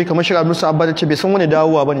sun ce kamar shi Abdul Sa'ab da ce bai san wani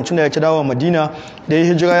dawowa bane tunda ya ci dawowa Madina da ya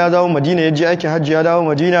hijira ya dawo Madina ya je aikin hajji ya dawo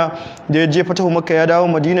Madina da ya je fatahu Makka ya dawo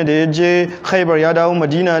Madina da ya je Khaibar ya dawo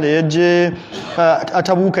Madina da ya je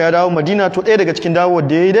Tabuka ya dawo Madina to ɗaya daga cikin dawowar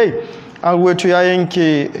da ya yi dai an ruwaito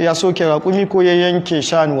ya soke raƙumi ko ya yanke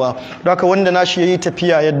shanuwa don haka wanda nashi ya yi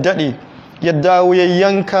tafiya ya daɗe ya dawo ya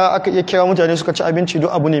yanka aka iya kira mutane suka ci abinci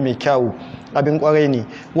duk abu ne mai kyawu abin kwarai ne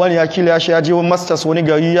wani ya kila shi ya je masters wani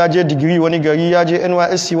gari ya je digiri wani gari ya je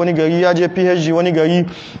NYSC wani gari ya je PhD wani gari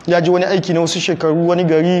ya je wani aiki na wasu shekaru wani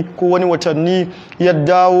gari ko wani watanni ya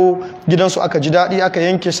dawo gidansu aka ji daɗi aka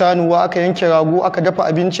yanke sanuwa aka yanke rago aka dafa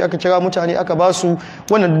abinci aka kira mutane aka ba su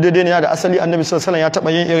wannan daidai ne da asali Annabi sallallahu alaihi wasallam ya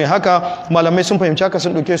taɓa yin irin haka malamai sun fahimci haka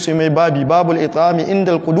sun ɗauke su mai babul it'ami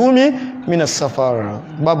indal qudumi min as-safar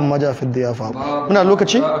babu majafi diyafa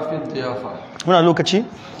muna lokaci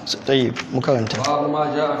طيب مكرنت باب ما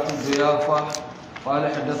جاء في الضيافة قال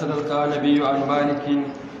حدثنا الكعنبي عن مالك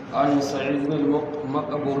عن سعيد بن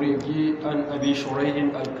المقبري عن أبي شريح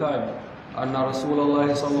الكعبي أن رسول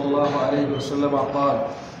الله صلى الله عليه وسلم قال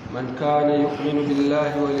من كان يؤمن بالله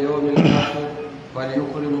واليوم الآخر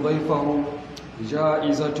فليكرم ضيفه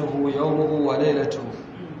جائزته يومه وليلته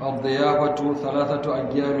الضيافة 3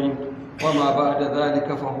 أيام وما بعد ذلك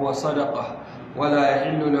فهو صدقة ولا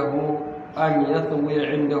يحل له أن يثوي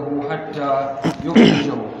عنده حتى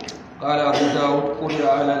يخرجه قال أبو داود قرئ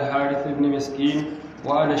على الحارث بن مسكين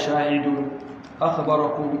وأنا شاهد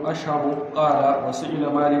أخبركم أشهب قال وسئل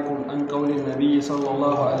مالك عن قول النبي صلى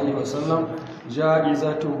الله عليه وسلم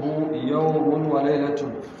جائزته يوم وليلة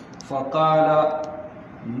فقال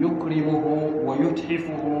يكرمه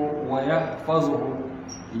ويتحفه ويحفظه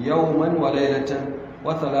يوما وليلة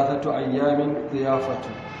و3 أيام ضيافة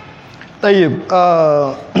طيب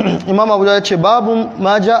imam abu da ce babu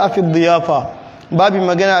ma ja a fi diyafa babu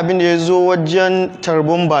magana abin da ya zo wajen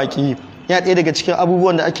tarbon baki ya ɗaya daga cikin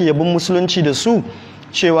abubuwan da ake yabon musulunci da su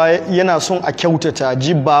cewa yana son a kyautata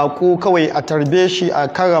ji bako kawai a tarbe shi a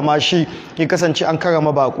karama shi ya kasance an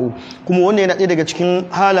karama bako kuma wanda yana ɗaya daga cikin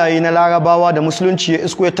halaye na larabawa da musulunci ya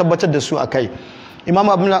isko ya tabbatar da su a kai imam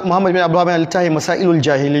muhammad bin abdullahi bin al-tahi masailul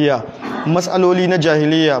jahiliya matsaloli na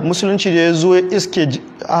jahiliya musulunci da ya zo ya iske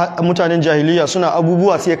mutanen jahiliya suna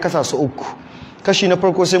abubuwa sai ya kasa su uku kashi na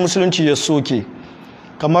farko sai musulunci ya soke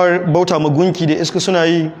kamar bauta magunki da iska suna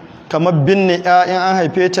yi kamar binne ƴaƴan an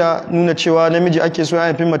haife ta nuna cewa namiji ake so ya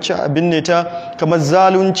haifi mace a binne ta kamar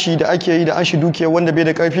zalunci da ake yi da an shi dukiya wanda bai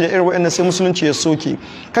da karfi da irin waɗannan sai musulunci ya soke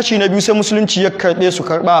kashi na biyu sai musulunci ya karɓe su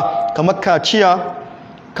karɓa kamar kaciya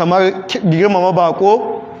kamar girmama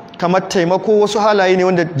bako kamar taimako wasu halaye ne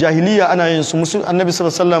wanda jahiliya ana yin su annabi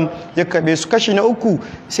sallallahu alaihi wasallam ya karbe su kashi na uku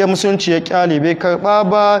sai musulunci ya kyale bai karba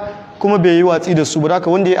ba kuma bai yi watsi da su ba haka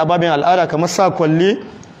wanda ya ababin al'ada kamar sa kwalle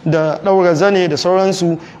da daura zane da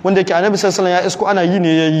sauransu wanda yake annabi sallallahu alaihi wasallam ya isko ana yi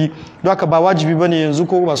ne yayi don haka ba wajibi bane yanzu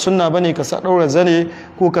ko ba sunna bane ka sa daura zane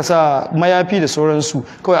ko ka sa mayafi da sauransu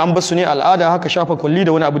kawai an basu ne al'ada haka shafa kulli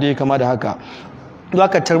da wani abu da ya kama da haka don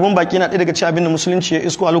haka tarbin baki na ɗaya daga cikin abin da musulunci ya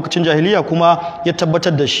isko a lokacin jahiliya kuma ya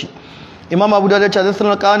tabbatar da shi imam abu dawud ya ce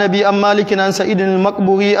hadathana qanabi an malik an sa'id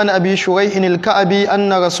al-maqburi an abi shuraih al-ka'bi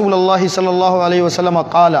anna rasulullahi sallallahu alaihi wasallam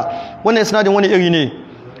qala wannan isnadin wani iri ne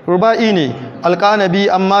ruba'i ne al-qanabi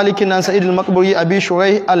an malik an sa'id al-maqburi abi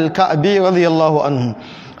shuraih al-ka'bi radiyallahu anhu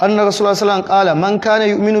anna rasulullahi sallallahu alaihi wasallam qala man kana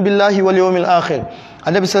yu'minu billahi wal yawmil akhir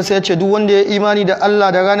annabi sai ya ce duk wanda ya imani da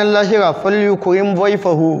Allah da ranar lahira falyukrim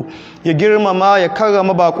dhayfahu ya girmama ya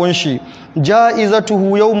karrama bakon shi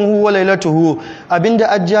ja'izatuhu yawmuhu wa laylatuhu abinda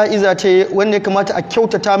ajja'iza ce wanda ya kamata a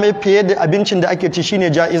kyautata mai fiye da abincin da ake ci shine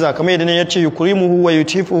ja'iza kamar yadda ne yace yukrimuhu wa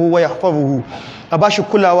yutifuhu wa yahfazuhu a bashi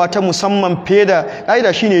kulawa ta musamman fiye da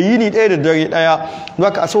ƙa'ida shine yini ɗaya da dare ɗaya don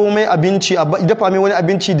haka a sau mai abinci a dafa mai wani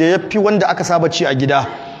abinci da yafi wanda aka saba ci a gida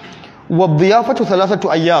wa dhiyafatu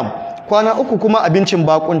thalathatu ayyam kwana uku kuma abincin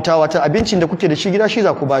bakunta wata abincin da kuke da shi gida shi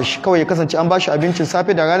za ku bashi kawai ya kasance an bashi abincin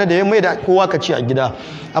safe da rana da yamma da kowa ka ci a gida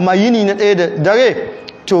amma yini na ɗaya da dare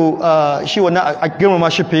to shi wannan a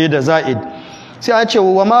girmama shi fiye da za'id sai a ce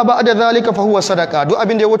wa ma ba'da zalika fa huwa sadaqa duk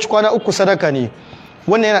abin da ya wuce kwana uku sadaka ne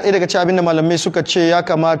wannan yana ɗaya daga cikin abin da malamai suka ce ya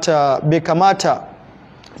kamata bai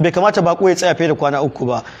kamata bako ya tsaya fiye da kwana uku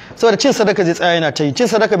ba saboda cin sadaka zai tsaya yana ta yi cin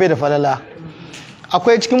sadaka bai da falala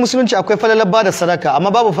akwai cikin musulunci akwai falalar ba da sadaka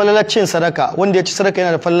amma babu falalar cin sadaka wanda ya ci sadaka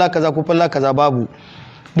yana da falala kaza ko falala kaza babu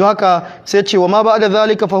don haka sai ce wa ma ba da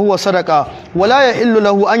zalika fa huwa sadaqa wala yahillu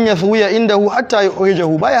lahu an yathwiya indahu hatta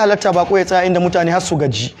yuhrijahu baya halatta ba ko ya tsaya inda mutane har su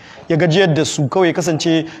gaji ya gajiyar da su kawai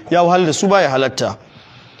kasance ya wahala da su baya halatta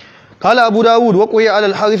قال أبو داود وقوي على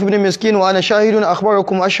الحارث بن مسكين وأنا شاهد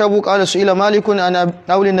أخبركم أشهب قال سئل مالك عن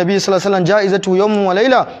قول النبي صلى الله عليه وسلم جائزته يوم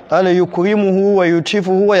وليلة قال يكرمه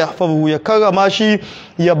ويتشفه ويحفظه يكرم شي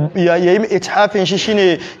ييم إتحافين شي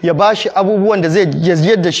shine ya bashi abubuwan da zai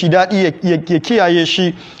yaziyar da shi dadi ya kiyaye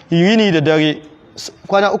shi yini da dare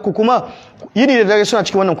kwana uku kuma yini da dare suna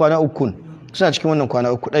cikin wannan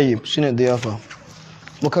kwana uku dai shine da yafa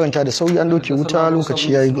makaranta da sauyi an doke wuta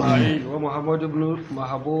lokaci yayi wa Muhammad ibn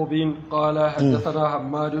Mahbub qala hadathana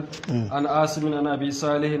Hammad an Asim an Abi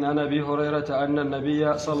Salih an Abi Hurairah anna an-nabiy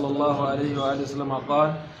sallallahu alayhi wa sallam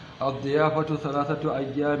qala ad-diyafatu thalathatu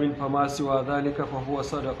ayyamin fama siwa dhalika fa huwa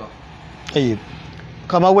sadaqa ayyib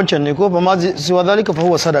kama wancan ne ko fama siwa dhalika fa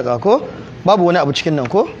huwa sadaqa ko babu wani abu cikin nan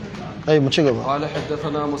ko أي مشكلة. قال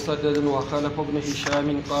حدثنا مسدد وخلف بن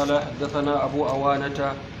هشام قال حدثنا أبو أوانة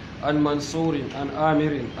عن منصور عن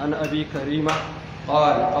آمر عن أبي كريمة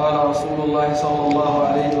قال رسول الله صلى الله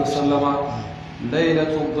عليه وسلم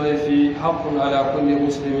ليلة الضيف حق على كل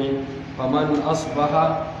مسلم فمن أصبح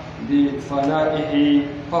بفنائه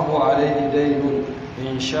فهو عليه دين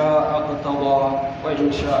إن شاء اقتضى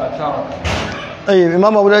وإن شاء ترك. أي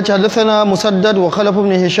إمام أبو داود حدثنا مسدد وخلف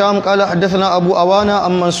بن هشام قال حدثنا أبو أوانة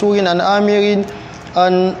عن منصور عن آمر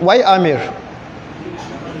عن واي آمر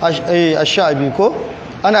الشعبي كو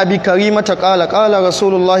أنا أبي كريمة قال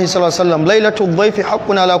رسول الله صلى الله عليه وسلم ليلة الضيف حق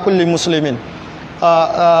على كل مسلم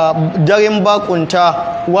daren bakunta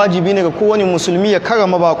wajibi ne ga kowane musulmi ya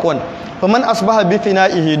karama bakon faman asbaha bi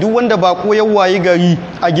fina'ihi duk wanda bako ya wayi gari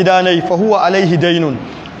a gidanai fa huwa alaihi dainun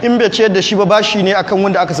in bai ciyar da shi ba bashi ne akan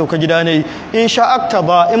wanda aka sauka gidanai in sha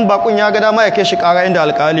aktaba in bakon ya ga dama ya kai shi kara inda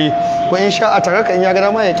alkali ko in sha ataraka in ya ga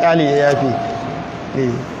dama ya kyale ya yafi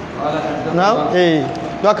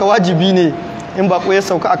haka wajibi ne in bako ya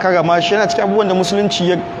sauka a karama shi yana cikin abubuwan da musulunci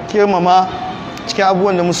ya kirmama cikin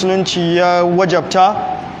abubuwan da musulunci ya wajabta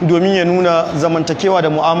domin ya nuna zamantakewa da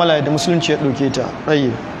mu'amala da musulunci ya ɗauke ta ɗaya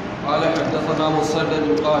قال حدثنا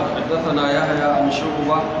مسدد قال حدثنا يحيى عن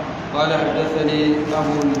شعبة قال حدثني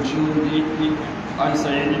أبو الجود عن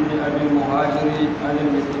سعيد بن أبي المهاجر عن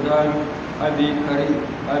المقدام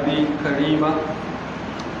أبي كريمة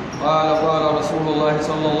قال رسول الله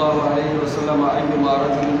صلى الله عليه وسلم أيما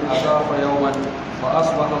رجل أضاف يوما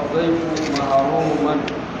فأصبح الضيف محروما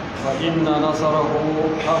فإن نصره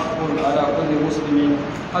حق على كل مسلم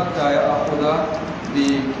حتى يأخذ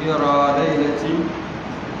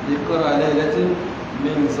بكرى ليلة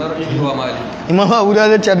من زرعه وماله. إمام أبو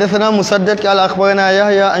داود حدثنا مسدد قال أخبرنا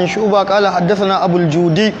يحيى عن شعبة قال حدثنا أبو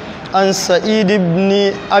الجودي عن سعيد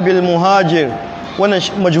بن أبي المهاجر wannan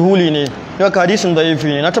majhuli ne daga hadisin da'ifi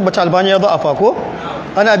ne na tabbata albani ya da'afa ko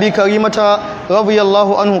ana bi karimata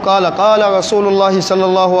radiyallahu anhu qala rasulullahi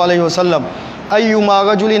sallallahu alaihi wasallam ayyuma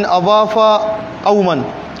rajulin adafa qauman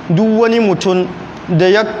duk wani mutum da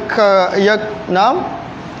ya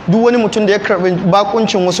karbi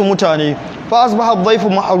bakuncin wasu mutane fa asbaha dhaifu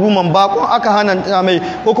mahruman baqon aka hana mai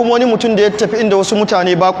ko kuma wani mutum da ya tafi inda wasu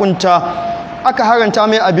mutane bakunta aka haranta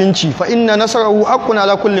mai abinci fa inna nasarahu haqqun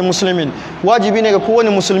ala kulli muslimin wajibi ne ga kowane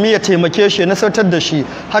musulmi ya taimake shi nasartar da shi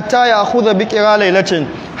hatta ya akhudha bi qira lailatin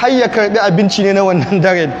har ya karbi abinci ne na wannan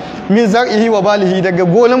daren min zar'ihi wa balihi daga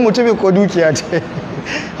gonan mutumin ko dukiya ce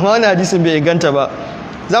amma wannan hadisin bai inganta ba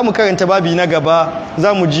za mu karanta babi na gaba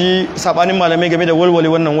za mu ji sabanin malamai game da walwale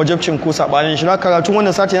wannan wajabcin ko sabanin shi na karatun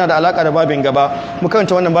wannan sati yana da alaka da babin gaba mu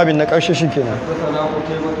karanta wannan babin na karshe shikenan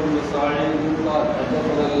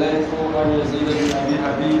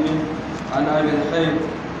عن أبي الخير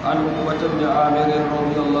عن عقبة بن عامر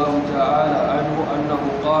رضي الله تعالى عنه أنه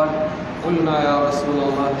قال قلنا يا رسول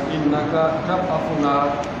الله إنك تبعثنا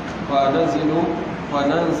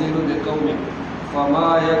فننزل بقوم فما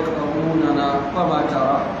يكرهوننا فما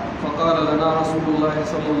ترى فقال لنا رسول الله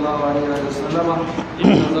صلى الله عليه وسلم إن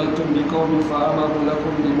نزلتم بقوم فأمروا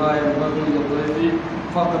لكم بما ينبغي للضيف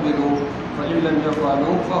فاقبلوا فإن لم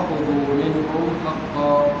يفعلوا فخذوا منهم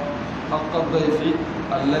حق الضيف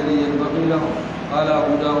الذي ينبغي له. قال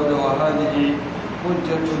أبو داود وهذه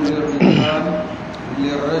حجة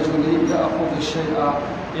للرجل يأخذ الشيء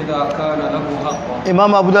إذا كان له حق.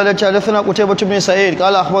 إمام أبو داود حدثنا قتيبة بن سعيد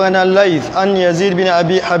قال أخبرنا الليث عن يزيد بن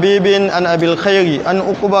أبي حبيب عن أبي الخير عن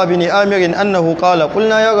عقبة بن عامر أنه قال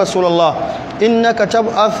قلنا يا رسول الله إنك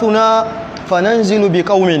تبعثنا فننزل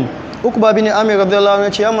بقوم. عقبة بن عامر رضي الله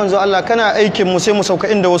عنه يا منزو الله كان أيكم مسلم سوك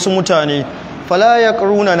عند وسمتاني fala ya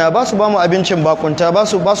karuna na ba su ba mu abincin bakunta ba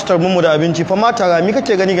su tarmin mu da abinci fa ma tara mi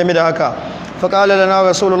kake gani game da haka fa qala lana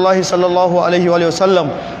rasulullah sallallahu alaihi wa sallam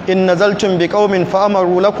in nazaltum bi qaumin fa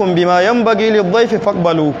amaru lakum bima yanbaghi lidhayfi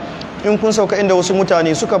faqbalu in kun sauka inda wasu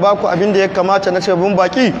mutane suka ba ku abin da ya kamata na sabbin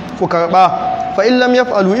baki ku karba fa in lam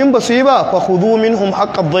yaf'alu in basu yi ba fa khudhu minhum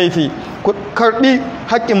haqqad dhayfi ku karbi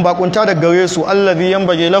haƙƙin bakunta daga gare su allazi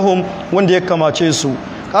yanbaghi lahum wanda ya kamace su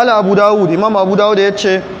qala abu daud imam abu daud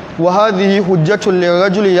yace wa hadhihi hujjatun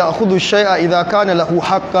lirajuli ya'khudhu shay'a idha kana lahu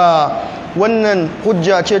haqqan wannan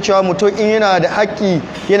hujja ce cewa mutum in yana da haƙƙi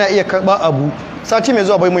yana iya karba abu sati mai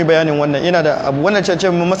zuwa bai mai bayanin wannan yana da abu wannan ce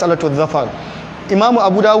mas'alatu zafar imamu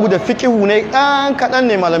abu dawud da fiqhu ne dan kadan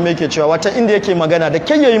ne malamai ke cewa wata inda yake magana da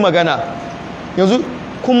kai yayi magana yanzu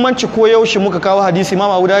kun manci ko yaushe muka kawo hadisi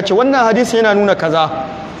imamu abu dawud ce wannan hadisi yana nuna kaza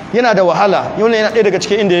yana da wahala yana ɗaya daga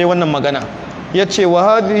cikin inda yayi wannan magana yace wa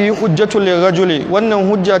hadhihi hujjatul lirajuli wannan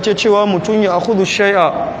hujja ce cewa mutum ya akhudhu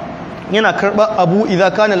shay'a yana karba abu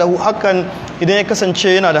idza kana lahu haqqan idan ya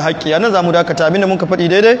kasance yana da haƙƙi anan zamu dakata abinda muka faɗi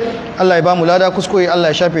daidai Allah ya ba mu lada kuskure Allah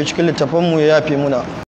ya shafe cikin littafin mu ya yafe muna